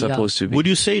where you're supposed to be. Would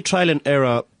you say trial and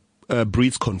error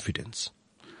breeds confidence?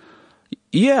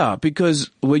 Yeah,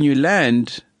 because when you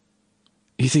land,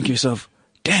 you think to yourself,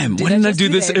 damn, why didn't I do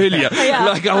this earlier?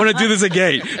 Like, I want to do this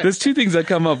again. There's two things that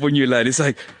come up when you land. It's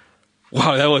like,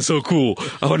 wow, that was so cool.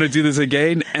 I want to do this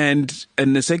again. And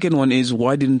the second one is,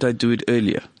 why didn't I do it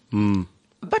earlier?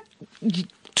 But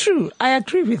true. I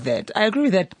agree with that.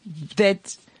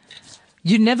 That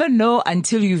you never know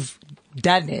until you've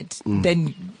done it.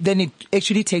 Then it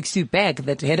actually takes you back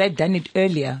that had I done it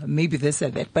earlier, maybe this or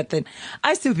that. But then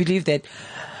I still believe that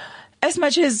as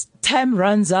much as time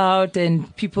runs out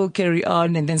and people carry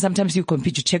on, and then sometimes you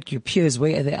compete, you check your peers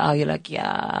where they are. You're like,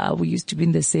 we used to be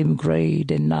in the same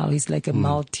grade, and now he's like a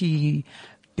multi-billionaire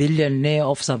billionaire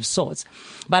of some sorts.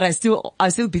 But I still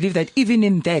believe that even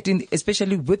in that,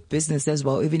 especially with business as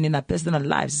well, even in our personal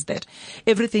lives, that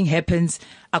everything happens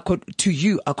to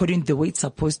you according to the way it's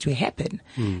supposed to happen.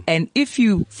 And if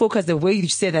you focus the way you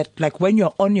say that, like when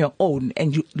you're on your own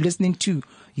and you're listening to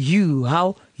you,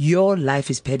 how your life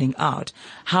is panning out,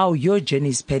 how your journey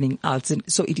is panning out. And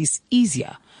so it is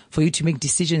easier for you to make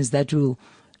decisions that will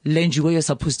land you where you're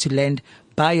supposed to land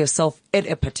by yourself at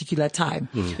a particular time.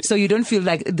 So you don't feel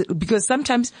like, because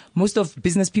sometimes most of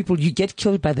business people, you get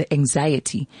killed by the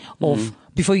anxiety of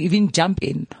before you even jump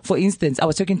in. For instance, I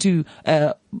was talking to,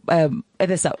 when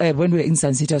we were in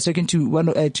Sun City, I was talking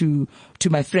to to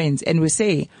my friends, and we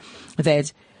say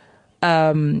that,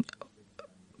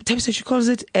 she calls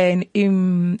it an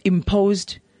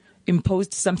imposed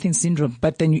something syndrome,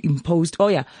 but then you imposed,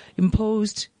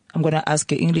 I'm going to ask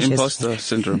English. Imposter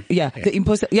syndrome. The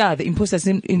imposter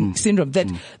syndrome,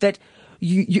 that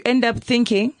you end up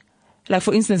thinking, like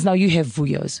for instance, now you have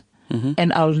Vuyos,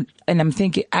 and I'm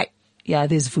thinking,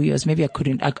 there's Vuyos. Maybe I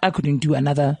couldn't do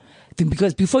another thing,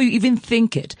 because before you even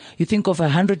think it, you think of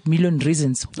 100 million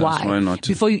reasons why. Why not?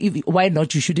 Why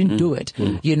not? You shouldn't do it,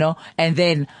 and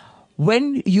then,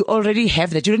 when you already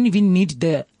have that, you don't even need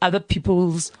the other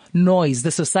people's noise,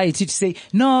 the society to say,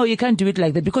 no, you can't do it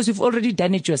like that, because you've already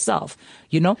done it yourself,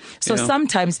 So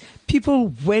sometimes people,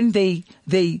 when they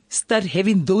start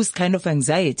having those kind of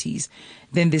anxieties,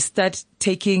 then they start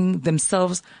taking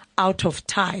themselves out of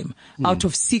time, out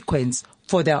of sequence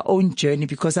for their own journey,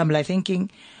 because I'm like thinking,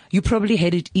 you probably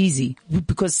had it easy,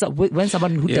 because when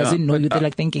someone who doesn't know you, they're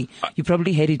like thinking, you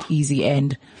probably had it easy.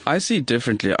 And I see it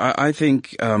differently. I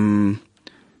think,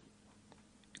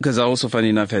 because I also, funny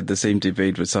enough, had the same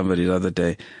debate with somebody the other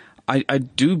day. I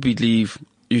do believe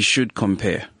you should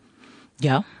compare.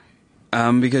 Yeah.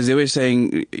 Because they were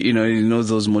saying,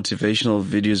 those motivational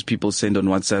videos people send on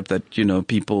WhatsApp that,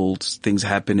 things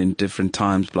happen in different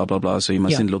times, blah, blah, blah. So you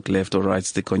mustn't look left or right,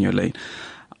 stick on your lane.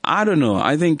 I don't know.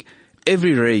 I think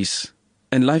every race,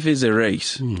 and life is a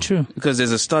race. True. Because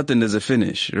there's a start and there's a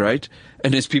finish, right?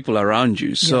 And there's people around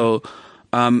you. So,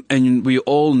 and we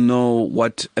all know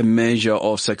what a measure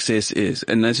of success is.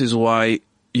 And this is why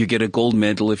you get a gold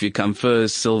medal if you come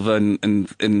first, silver, and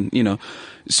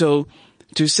So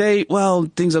to say, well,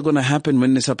 things are going to happen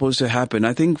when they're supposed to happen,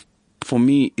 I think for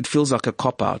me, it feels like a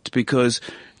cop-out, because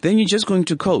then you're just going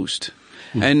to coast.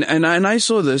 And I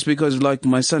saw this because, like,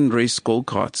 my son raced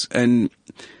go-karts, and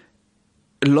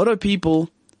a lot of people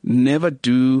never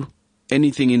do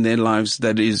anything in their lives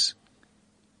that is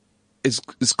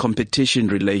competition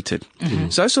related.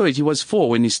 So I saw it. He was 4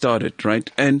 when he started, right?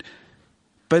 And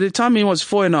by the time he was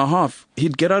 4.5,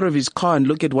 he'd get out of his car and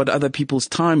look at what other people's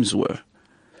times were.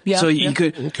 So he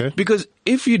could, because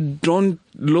if you don't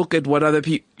look at what other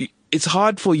people, it's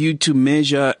hard for you to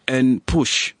measure and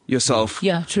push yourself.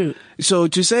 Yeah, true. So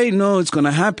to say, no, it's going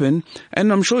to happen,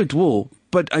 and I'm sure it will,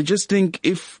 but I just think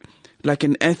if, like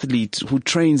an athlete who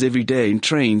trains every day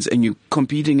and you're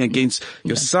competing against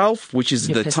yourself, which is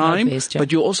the time,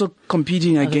 but you're also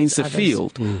competing against the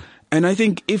field. And I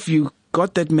think if you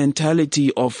got that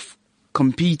mentality of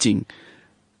competing,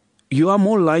 you are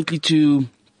more likely to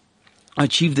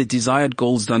achieve the desired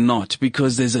goals than not,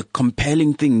 because there's a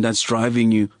compelling thing that's driving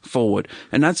you forward.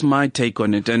 And that's my take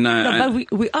on it. And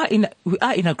but we are in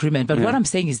agreement. But what I'm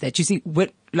saying is that, you see,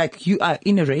 like you are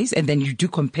in a race and then you do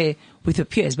compare with your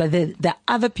peers, but there are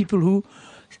other people who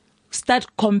start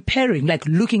comparing, like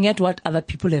looking at what other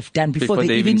people have done before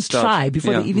they even try,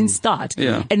 before they even start.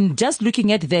 And just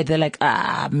looking at that, they're like,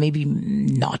 maybe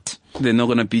not. They're not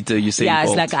going to beat the Usain Bolt.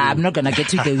 It's like, I'm not going to get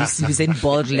to the Usain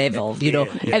Bolt level,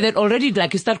 And then already,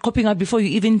 like, you start copying out before you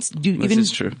even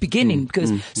beginning.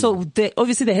 Because, so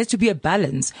obviously there has to be a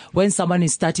balance when someone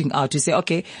is starting out to say,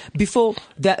 okay, before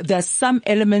there's some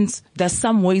elements, there's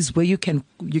some ways where you can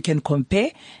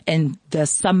compare, and there's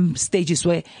some stages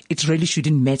where it really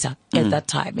shouldn't matter at that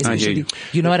time, especially,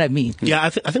 you know what I mean? Yeah, I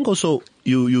think also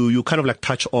you kind of like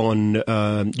touch on,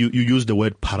 you use the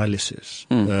word paralysis.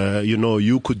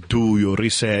 You could do your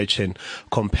research and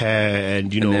compare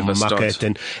and, market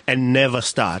and never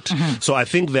start. So I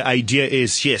think the idea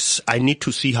is, yes, I need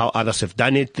to see how others have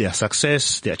done it, their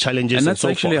success, their challenges, and that's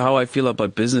actually how I feel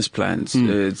about business plans.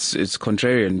 It's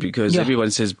contrarian, because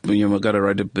everyone says, we've got to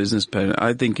write a business plan.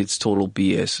 I think it's total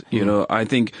BS. I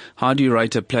think, how do you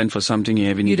write a plan for something you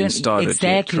haven't even started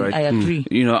exactly, yet, right? I agree.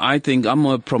 I think I'm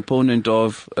a proponent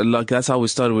of, like, that's how we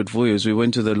started with Vuyos. We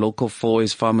went to the local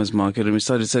Fourways farmers market and we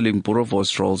started selling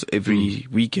boerewors rolls every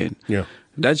weekend.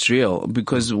 That's real,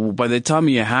 because by the time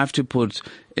you have to put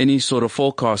any sort of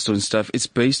forecast on stuff, it's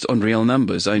based on real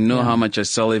numbers. I know how much I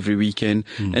sell every weekend,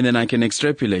 and then I can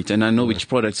extrapolate, and I know which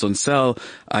products don't sell.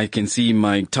 I can see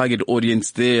my target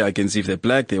audience there. I can see if they're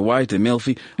black, they're white, they're male,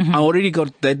 female. I already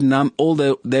got that all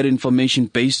that information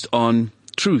based on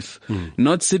truth,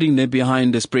 not sitting there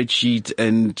behind a spreadsheet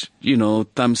and,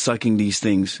 thumb sucking these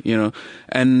things,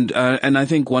 and I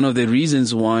think one of the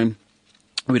reasons why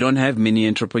we don't have many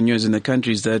entrepreneurs in the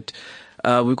country is that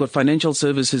we've got financial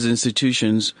services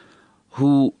institutions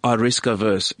who are risk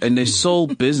averse, and their sole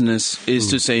business is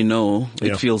to say no,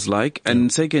 it feels like.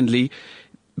 And secondly,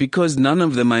 because none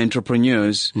of them are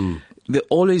entrepreneurs, they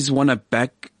always want to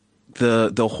back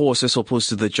the horse as opposed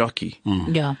to the jockey.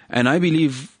 Yeah. And I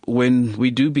believe when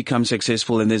we do become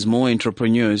successful and there's more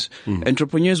entrepreneurs,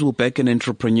 entrepreneurs will back an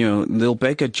entrepreneur. They'll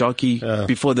back a jockey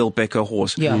before they'll back a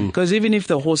horse. Yeah. Because even if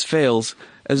the horse fails,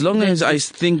 as long as I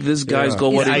think this guy's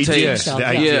got what it takes,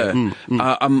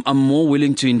 I'm more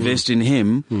willing to invest in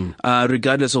him,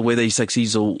 regardless of whether he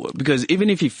succeeds because even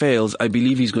if he fails, I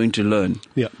believe he's going to learn.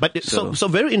 Yeah, but so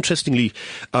very interestingly,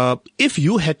 if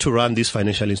you had to run these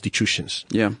financial institutions,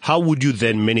 how would you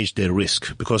then manage the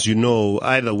risk? Because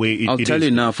either way, I'll tell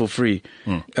you now for free.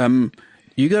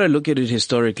 You got to look at it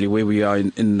historically, where we are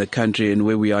in the country and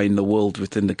where we are in the world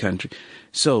within the country.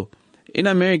 So, in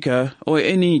America or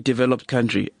any developed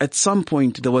country, at some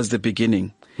point there was the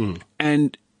beginning.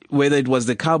 And whether it was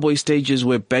the cowboy stages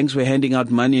where banks were handing out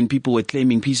money and people were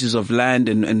claiming pieces of land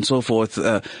and so forth,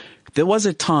 there was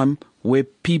a time where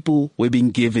people were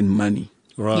being given money.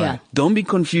 Right. Yeah. Don't be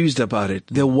confused about it.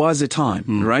 There was a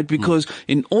time, right? Because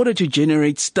in order to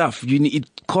generate stuff,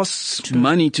 it costs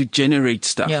money to generate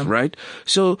stuff, right?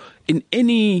 So in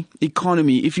any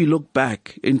economy, if you look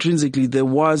back intrinsically, there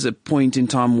was a point in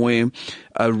time where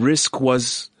risk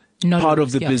was part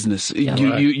of the business. Yeah.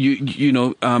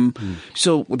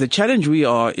 So the challenge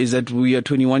is that we are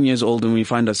 21 years old and we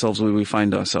find ourselves where we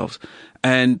find ourselves.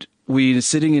 And we're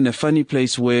sitting in a funny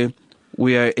place where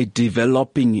we are a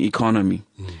developing economy.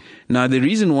 Now, the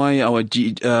reason why our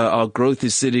growth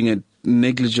is sitting at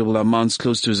negligible amounts,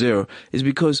 close to zero, is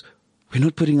because we're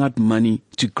not putting out money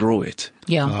to grow it.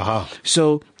 Yeah.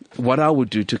 So what I would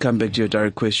do, to come back to your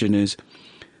direct question, is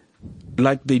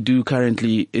like they do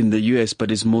currently in the US,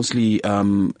 but it's mostly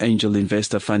angel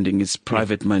investor funding. It's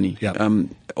private money.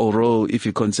 Although if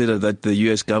you consider that the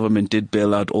US government did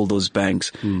bail out all those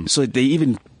banks, so they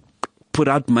even put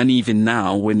out money even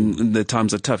now when the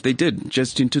times are tough. They did.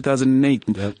 Just in 2008,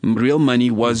 real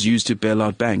money was used to bail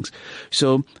out banks.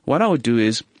 So what I would do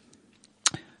is,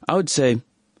 I would say,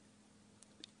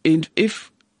 if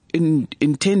in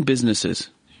 10 businesses,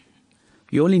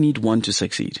 you only need one to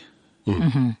succeed.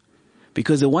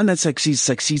 Because the one that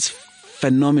succeeds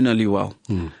phenomenally well.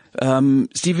 Brian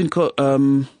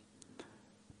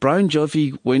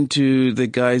Joffe went to the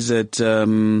guys at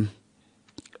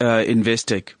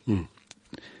Investec.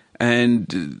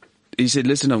 And he said,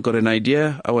 listen, I've got an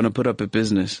idea. I want to put up a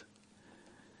business.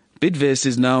 Bidvest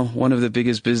is now one of the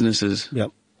biggest businesses.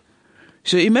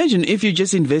 So imagine if you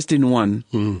just invest in one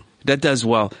that does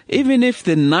well. Even if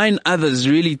the 9 others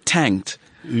really tanked,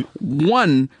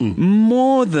 one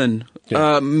more than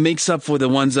makes up for the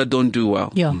ones that don't do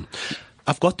well.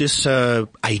 I've got this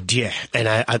idea, and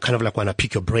I kind of want to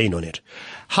pick your brain on it.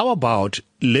 How about,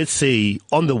 let's say,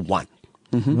 on the one,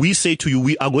 we say to you,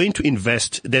 we are going to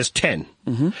invest, there's 10,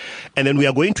 and then we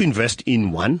are going to invest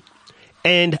in one,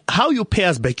 and how you pay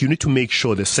us back, you need to make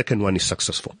sure the second one is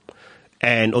successful.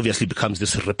 And obviously becomes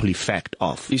this ripple effect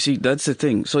of. You see, that's the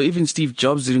thing. So even Steve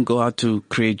Jobs didn't go out to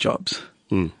create jobs.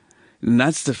 And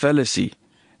that's the fallacy.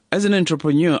 As an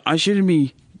entrepreneur, I shouldn't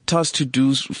be tasked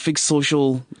to fix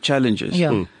social challenges.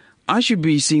 I should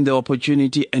be seeing the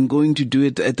opportunity and going to do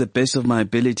it at the best of my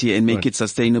ability and make it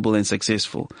sustainable and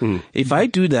successful. If I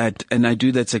do that and I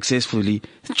do that successfully,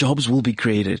 jobs will be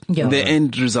created. The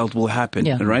end result will happen,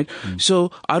 right? So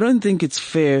I don't think it's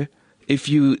fair if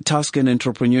you task an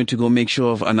entrepreneur to go make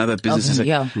sure of another business.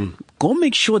 Go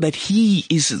make sure that he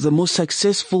is the most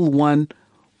successful one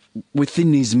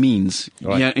within his means.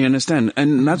 You understand?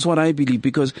 And that's what I believe,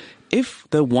 because if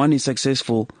the one is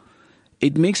successful,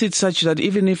 it makes it such that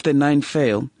even if the 9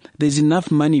 fail, there's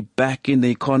enough money back in the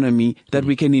economy that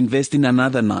we can invest in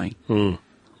another 9.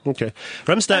 Okay.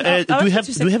 Ramster, do we have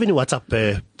any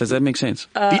WhatsApp? Does that make sense?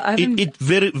 It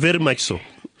very, very much so.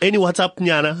 Any WhatsApp,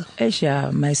 Nyana? Asia,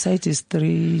 my site is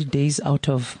 3 days out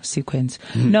of sequence.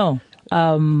 No.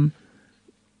 I'm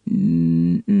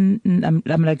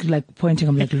like pointing,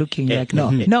 I'm like looking, like, no,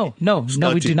 we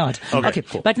do not. Okay.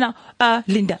 Cool. But now,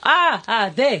 Linda,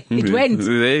 there, it went.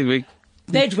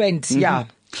 There it went,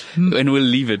 And we'll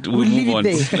leave it. We'll move on.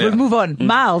 There. Yeah. We'll move on.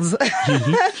 Miles.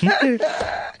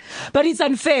 But it's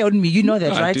unfair on me. You know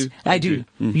that, right? I do.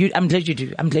 I'm glad you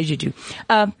do.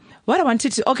 What I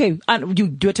wanted to,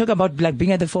 you were talking about like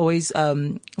being at the Four Ways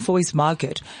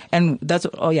Market, and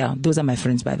those are my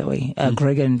friends, by the way,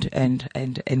 Greg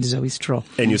and Zoe Straw.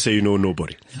 And you say you know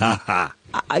nobody.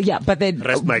 Yeah, but then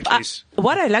Rest my case.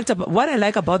 What I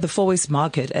like about the Four Ways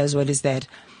Market as well is that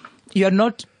you're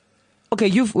not. Okay,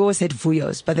 you've always had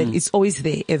Vuyos, but then it's always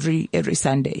there every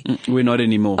Sunday. We're not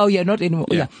anymore. Oh, yeah, not anymore.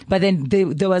 Yeah. But then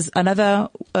there was another,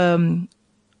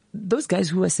 those guys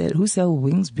who sell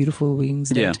wings, beautiful wings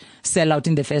that sell out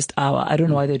in the first hour. I don't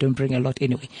know why they don't bring a lot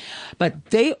anyway. But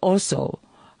they also,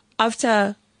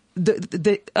 after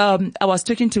I was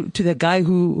talking to the guy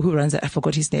who runs it, I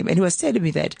forgot his name, and he was telling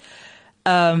me that,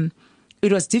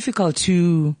 it was difficult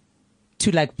to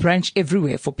like branch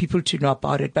everywhere for people to know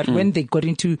about it. But when they got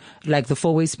into like the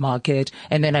Four Ways Market,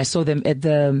 and then I saw them at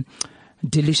the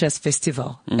Delicious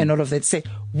Festival and all of that, say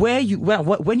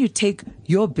when you take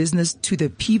your business to the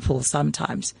people,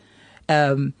 sometimes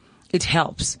it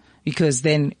helps, because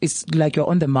then it's like you're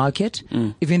on the market,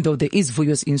 even though there is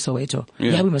Vuyos in Soweto.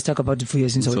 Yeah, we must talk about the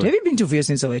Vuyos in Soweto. Have you been to Vuyos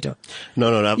in Soweto?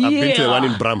 No, I've been to the one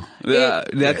in Bram.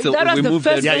 That was the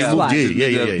first one.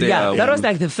 Yeah, that was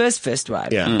like the first one.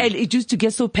 Yeah. And it used to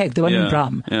get so packed, the one in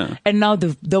Bram. Yeah. And now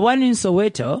the one in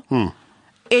Soweto,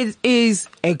 it is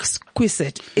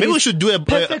exquisite. Maybe we should do an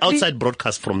outside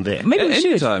broadcast from there. Maybe we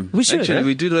should. Anytime. We should. Actually,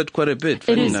 we do that quite a bit.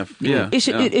 Funny enough. Yeah.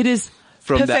 It is.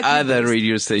 From the other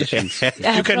radio stations.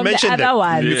 You can mention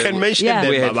them. You can mention them.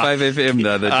 We had 5 FM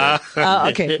the other day.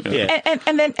 Okay. Yeah.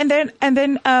 And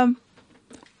then,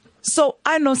 so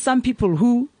I know some people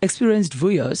who experienced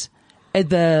Vuyos at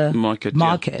the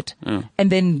market. Yeah. And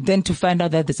then to find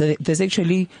out that there's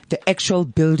actually the actual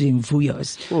building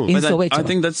Vuyos in Soweto. I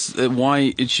think that's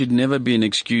why it should never be an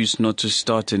excuse not to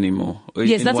start anymore.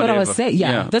 Yes, that's what I was saying.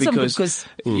 Yeah, that's because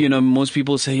most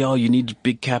people say, "Oh, you need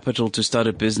big capital to start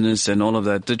a business and all of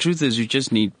that." The truth is, you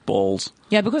just need balls.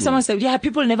 Yeah, because someone said,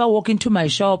 people never walk into my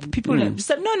shop. People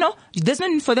said, no, there's no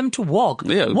need for them to walk.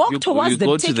 Yeah, walk towards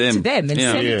them, take it to them, and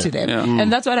sell it to them. Yeah.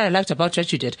 And that's what I liked about what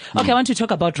you did. Okay, I want to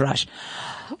talk about Rush.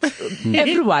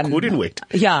 Everyone couldn't wait.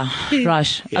 Yeah,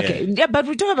 Rush. Yeah. Okay, yeah, but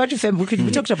we talked about your family.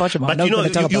 We talked about your mom. But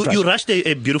you rushed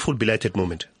a beautiful belated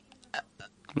moment.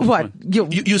 What?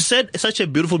 You said such a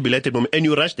beautiful belated moment, and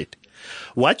you rushed it.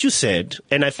 What you said,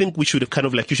 and I think we should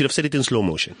have you should have said it in slow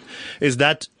motion, is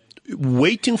that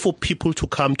waiting for people to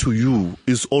come to you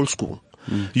is old school.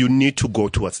 You need to go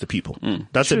towards the people.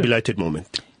 That's True. a belated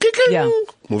moment. Yeah.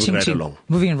 Moving right along.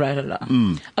 Moving right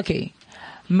along. Okay.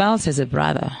 Miles has a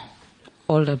brother,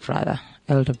 elder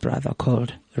brother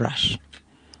called Rush.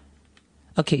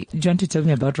 Okay, do you want to tell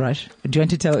me about Rush? Do you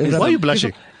want to tell? Why are you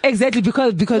blushing? Exactly,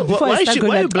 because before why I start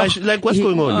are you blushing? Like, what's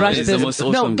going on? Rush, he's the most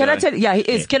awesome can guy. I tell? Yeah, he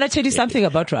is. Can I tell you something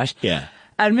about Rush? Yeah.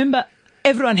 I remember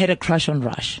everyone had a crush on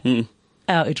Rush.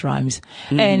 It rhymes.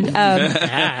 And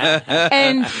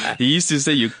and he used to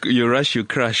say, "You rush, you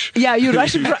crush." Yeah, you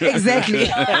rush exactly.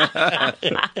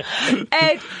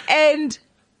 and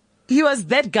he was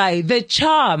that guy, the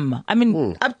charm. I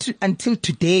mean, until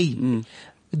today,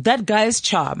 that guy's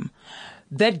charm,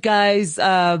 that guy's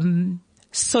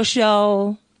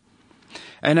social.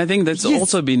 And I think that's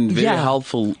also been very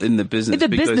helpful in the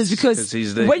business. Because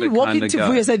he's when you walk into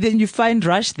Vuyos, then you find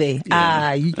Rush there.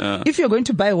 Yeah. If you're going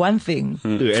to buy one thing,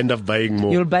 you end up buying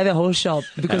more. You'll buy the whole shop,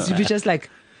 because you'll be just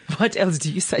like, what else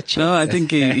do you such? No, I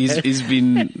think he's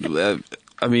been,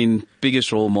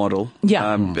 biggest role model.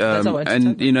 Yeah. That's how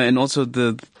and also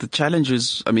the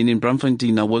challenges. I mean, in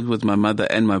Braamfontein, I worked with my mother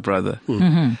and my brother.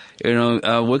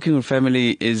 Working with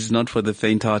family is not for the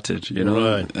faint-hearted,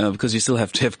 Right. because you still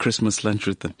have to have Christmas lunch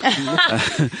with them.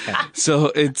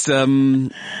 So it's,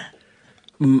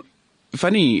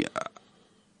 funny.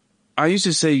 I used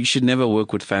to say you should never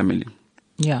work with family.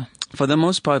 Yeah. For the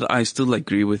most part, I still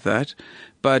agree with that.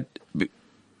 But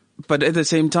at the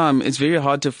same time, it's very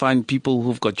hard to find people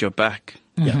who've got your back.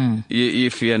 Yeah.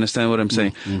 If you understand what I'm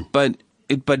saying. But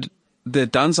the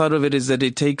downside of it is that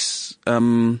it takes,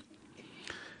 a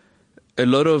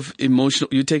lot of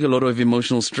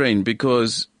emotional strain,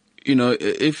 because,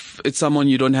 if it's someone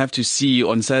you don't have to see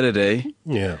on Saturday.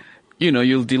 Yeah.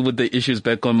 You'll deal with the issues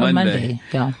back on Monday.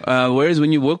 Yeah. Whereas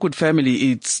when you work with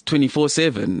family, it's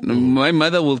 24/7. My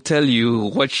mother will tell you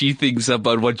what she thinks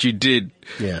about what you did.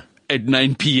 Yeah. At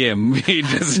 9 p.m. You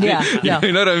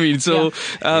know what I mean? So,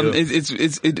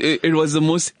 it was the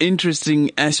most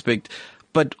interesting aspect,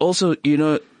 but also,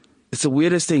 it's the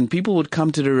weirdest thing. People would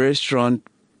come to the restaurant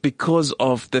because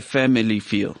of the family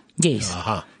feel. Yes.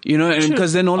 Uh-huh. You know, and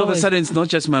because then all of a Always. sudden it's not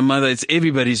just my mother, it's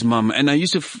everybody's mom. And I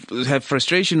used to have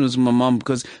frustration with my mom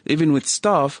because even with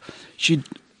staff, she'd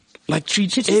like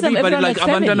treat She treats them- everybody everyone like like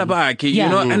family. abandona baki, you Yeah.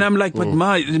 know, and I'm like, but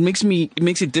ma, it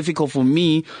makes it difficult for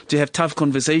me to have tough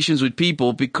conversations with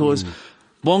people because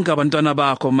bonke abantwana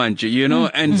bakho manje, you know,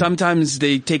 and sometimes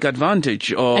they take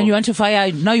advantage or And you want to fire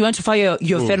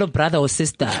your fellow brother or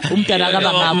sister.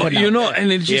 you know,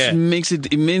 and it just Yeah. makes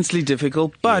it immensely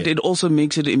difficult, but it also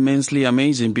makes it immensely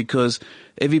amazing because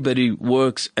everybody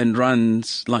works and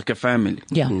runs like a family.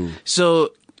 Yeah.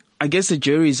 So I guess the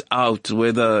jury's out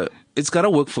whether it's got to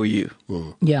work for you.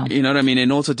 Yeah. You know what I mean?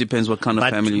 And also depends what kind of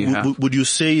But family you have. would you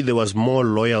say there was more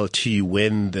loyalty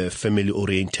when the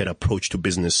family-oriented approach to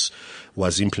business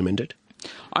was implemented?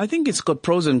 I think it's got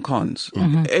pros and cons.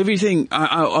 Everything,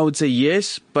 I would say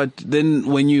yes, but then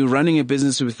when you're running a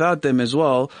business without them as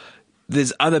well,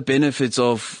 there's other benefits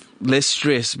of less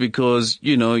stress because,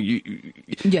 you know,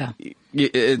 Yeah.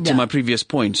 to my previous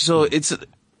point. So it's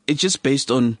just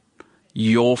based on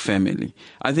your family.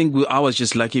 I think I was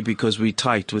just lucky because we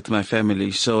tight with my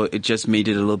family, so it just made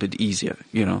it a little bit easier,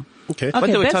 you know. Okay. But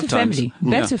Okay, there were back tough to times. family.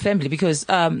 Back Yeah. to family because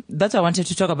that's what I wanted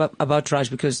to talk about Raj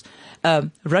because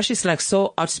Raj is like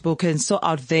so outspoken, so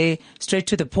out there, straight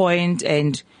to the point,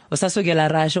 and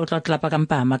osasogela Raj otlapa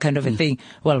kampama kind of a thing.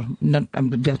 Well, not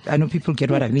I know people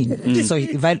get what I mean. So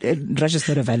Raj is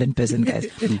not a violent person, guys.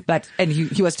 But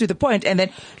he was to the point, and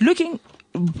then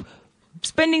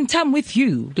spending time with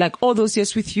you, like all those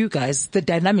years with you guys, the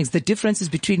dynamics, the differences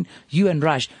between you and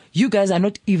Raj. You guys are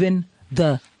not even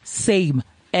the same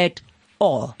at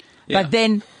all. Yeah. But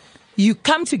then you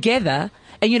come together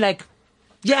and you're like,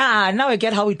 yeah, now I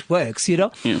get how it works, you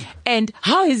know? Yeah. And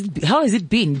how has it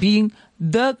been being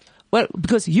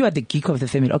because you are the geek of the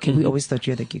family. Okay, we always thought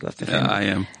you're the geek of the family. I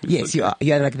am. Yes, you are.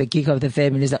 You're like the geek of the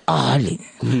family. It's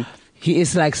like, he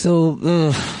is like so,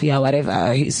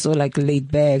 whatever. He's so like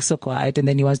laid back, so quiet. And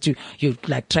then you're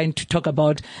like trying to talk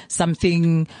about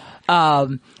something,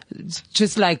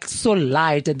 just like so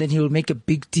light, and then he'll make a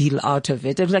big deal out of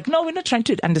it. I was like, no, we're not trying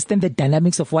to understand the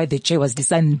dynamics of why the chair was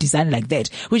designed like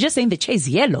that. We're just saying the chair is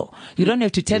yellow. You don't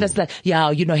have to tell us like, yeah,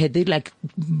 you know, had they like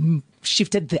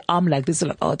shifted the arm like this,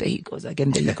 like, oh, there he goes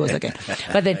again, there he goes again.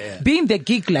 But then being the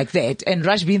geek like that and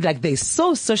Raj being like this,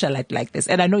 so socialite like this,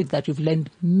 and I know that you've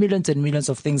learned millions and millions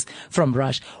of things from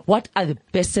Raj. What are the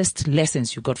bestest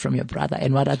lessons you got from your brother,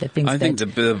 and what are the things I think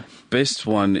the best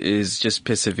one is just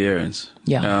perseverance.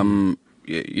 Yeah.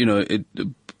 You know,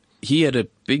 he had a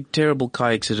big, terrible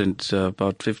car accident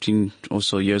about 15 or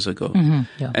so years ago.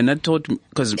 Yeah. And that taught me,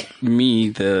 because me,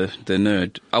 the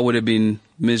nerd, I would have been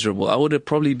miserable. I would have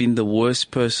probably been the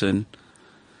worst person.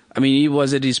 I mean, he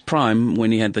was at his prime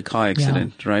when he had the car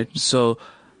accident, right? So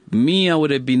I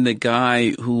would have been the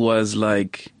guy who was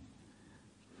like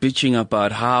bitching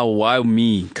about why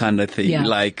me kind of thing. Yeah.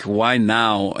 Like, why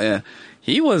now?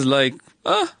 He was like,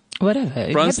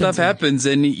 whatever. brown stuff happens.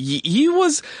 And he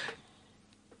was,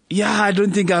 I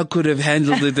don't think I could have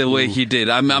handled it the way he did.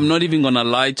 I'm not even going to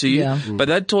lie to you. Yeah. But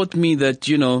that taught me that,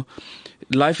 you know,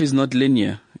 life is not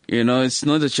linear. You know, it's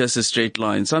not just a straight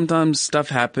line. Sometimes stuff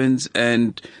happens,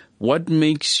 and what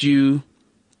makes you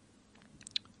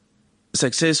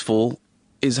successful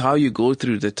is how you go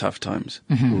through the tough times.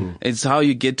 It's how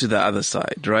you get to the other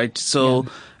side, right? So,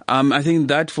 I think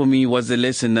that for me was the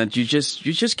lesson that you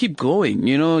just keep going,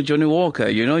 you know, Johnny Walker,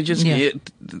 you know, just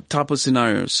get the type of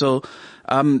scenario. So,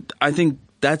 I think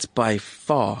that's by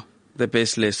far the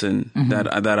best lesson that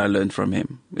I learned from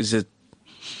him. Is that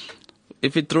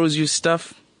if it throws you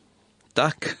stuff,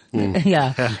 duck.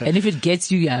 Yeah. And if it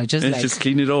gets you, just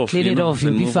clean it off. Clean you it know, off,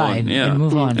 you'll and be move fine. on. Yeah. And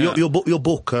move on. Your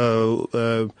book,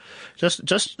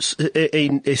 just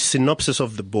a synopsis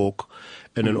of the book,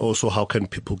 and then also how can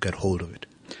people get hold of it?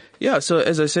 Yeah, so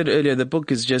as I said earlier, the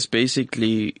book is just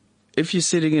basically, if you're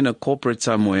sitting in a corporate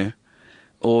somewhere,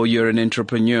 or you're an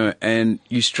entrepreneur and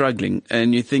you're struggling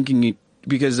and you're thinking,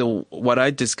 because what I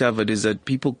discovered is that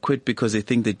people quit because they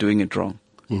think they're doing it wrong.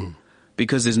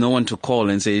 Because there's no one to call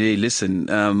and say, hey, listen,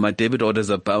 my debit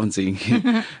orders are bouncing.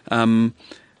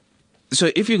 So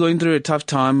if you're going through a tough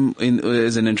time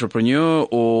as an entrepreneur,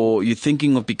 or you're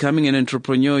thinking of becoming an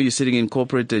entrepreneur, you're sitting in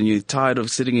corporate and you're tired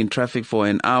of sitting in traffic for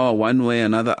an hour one way,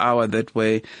 another hour that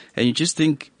way, and you just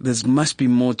think there must be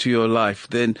more to your life,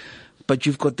 but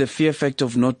you've got the fear factor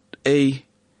of not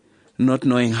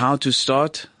knowing how to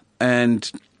start,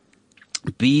 and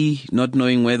B, not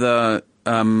knowing whether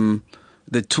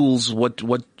the tools, what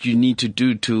you need to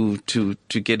do to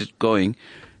get it going.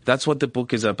 That's what the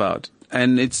book is about.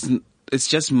 And it's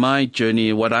just my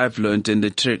journey, what I've learned, and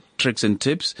the tricks and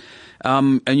tips.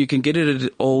 And you can get it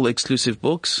at all exclusive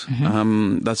books.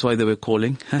 That's why they were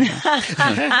calling. As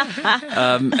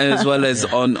well as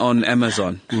on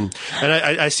Amazon. And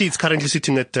I see it's currently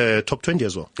sitting at top 20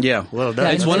 as well. Yeah. Well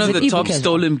done. It's one of the top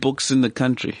stolen books in the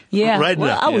country. Yeah. Right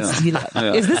well, now. I would steal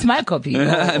it. Is this my copy?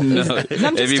 No,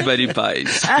 everybody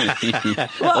buys.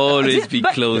 Always be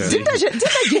closing. Didn't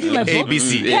I give you my book?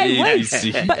 ABC. Hey, wait.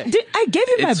 ABC. But I gave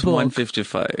you my It's book.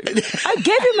 $155. I gave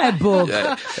you my book.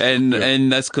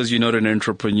 And that's because you're not an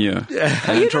entrepreneur.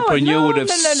 An entrepreneur would have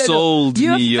sold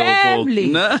your me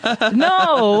family. your book.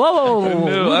 No. Whoa.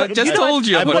 No, I just told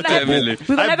you about family.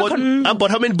 I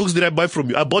bought how many books did I buy from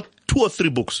you? I bought 2 or 3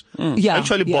 books. Yeah.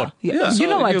 Actually bought. Yeah. You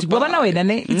know what? It's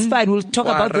fine. We'll talk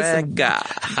about this. Right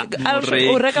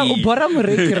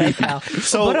now.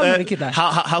 So,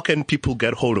 how can people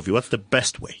get hold of you? What's the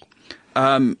best way?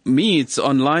 Me, it's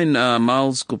online,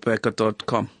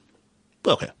 mileskupeka.com.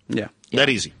 Okay. Yeah. That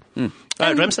easy. All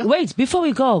right, Ramsa? Wait, before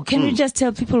we go, can we just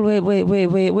tell people where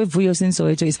Vuyos in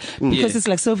Soweto is? Because it's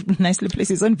like so nicely placed.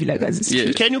 It's on Vilakazi Street.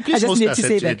 Yeah. Can you please I just host need us to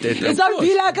say at- that. at- It's on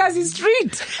Vilakazi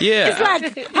Street. Yeah. It's like,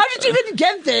 how did you even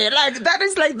get there? Like, that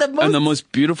is like the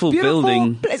most beautiful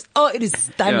building. place. Oh, it is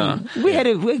stunning.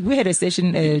 Yeah. We had a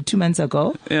session 2 months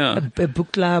ago. Yeah. A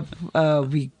book club.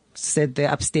 We sat there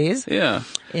upstairs. Yeah.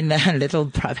 In a little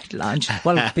private lounge.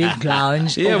 Well, big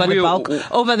lounge. Yeah,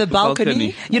 over the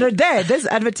balcony. You know, there's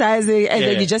advertising and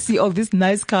then you just see all these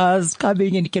nice cars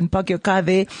coming and you can park your car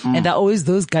there. And there are always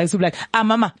those guys who are like,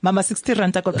 mama 60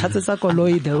 ranta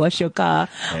koloi, they'll wash your car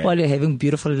while you're having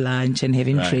beautiful lunch and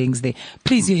having drinks there.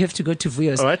 Please, you have to go to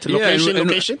Vuyos. All right.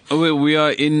 Location? We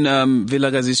are in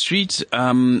Vilakazi Street,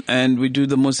 and we do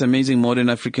the most amazing modern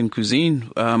African cuisine.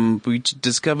 We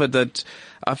discovered that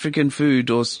African food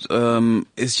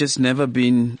it's just never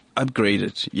been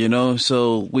upgraded, you know,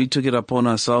 so we took it upon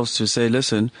ourselves to say,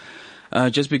 listen,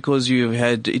 just because you've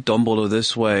had itombolo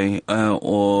this way,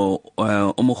 or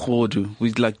umukhodu,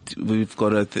 we've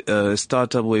got a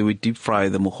startup where we deep fry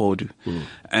the mukhodu.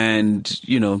 And,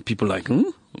 you know, people like,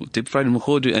 deep fried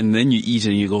mukhodu, and then you eat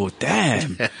and you go,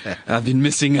 damn, I've been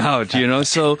missing out, you know.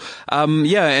 So, and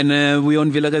we're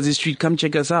on Vilakazi Street. Come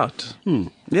check us out.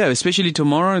 Yeah, especially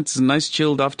tomorrow. It's a nice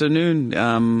chilled afternoon.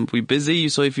 We're busy,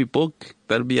 so if you book,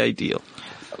 that'll be ideal.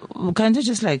 Can't you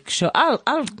just like show? I'll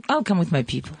come with my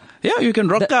people. Yeah, you can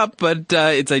rock up, but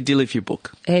it's ideal if you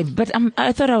book. Hey, but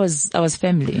I thought I was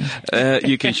family.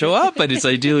 You can show up, but it's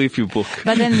ideal if you book.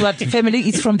 But then what? Family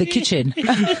eats from the kitchen.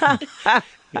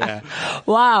 Yeah.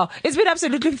 Wow, it's been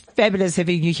absolutely fabulous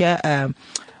having you here.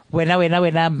 When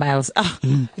I'm Miles.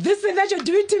 This thing that you're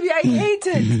doing to me, I hate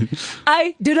it.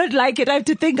 I do not like it. I have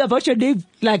to think about your name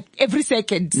like every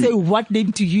second, say what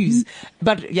name to use.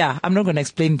 But yeah, I'm not going to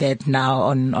explain that now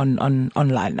on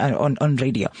online, on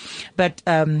radio. But,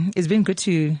 it's been good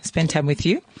to spend time with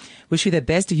you. Wish you the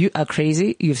best. You are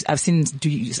crazy. I've seen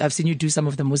you do some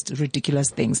of the most ridiculous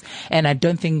things. And I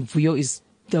don't think Vuyo is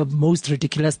the most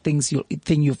ridiculous thing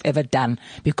you've ever done,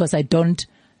 because I can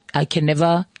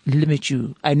never limit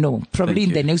you. I know. Probably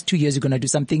in the next 2 years, you're going to do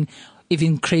something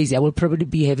even crazy. I will probably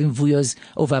be having Vuyos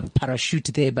over a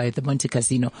parachute there by the Monte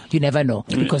Casino. You never know,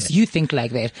 because you think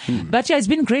like that. But yeah, it's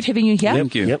been great having you here.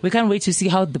 Thank you. Yep. We can't wait to see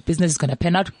how the business is going to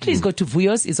pan out. Please go to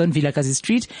Vuyos. It's on Vilakazi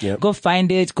Street. Yep. Go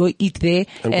find it. Go eat there.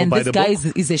 And this guy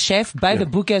is a chef. Buy the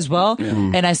book as well.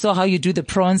 And I saw how you do the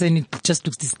prawns, and it just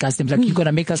looks disgusting. Like, you're going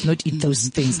to make us not eat those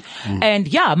things. And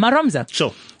yeah, Maramza.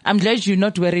 Sure. I'm glad you're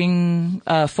not wearing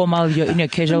formal. You're in your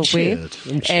casual way,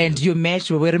 and you match.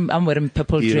 I'm wearing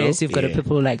purple dress. You've got a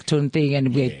purple like tone thing,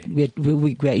 and we're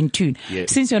in tune. Yeah.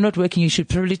 Since you're not working, you should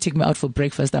probably take me out for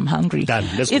breakfast. I'm hungry. Done.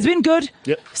 Let's It's go. been good.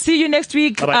 Yep. See you next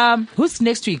week. Bye-bye. Who's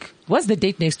next week? What's the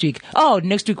date next week? Oh,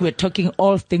 next week we're talking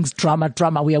all things drama.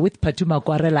 We are with Patuma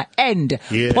Kwarela and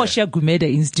Portia Gumeda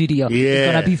in studio. Yeah.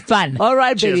 It's gonna be fun. All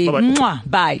right, Cheers. baby. Bye-bye. Mwah.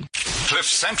 Bye.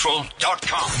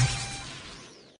 CliffCentral.com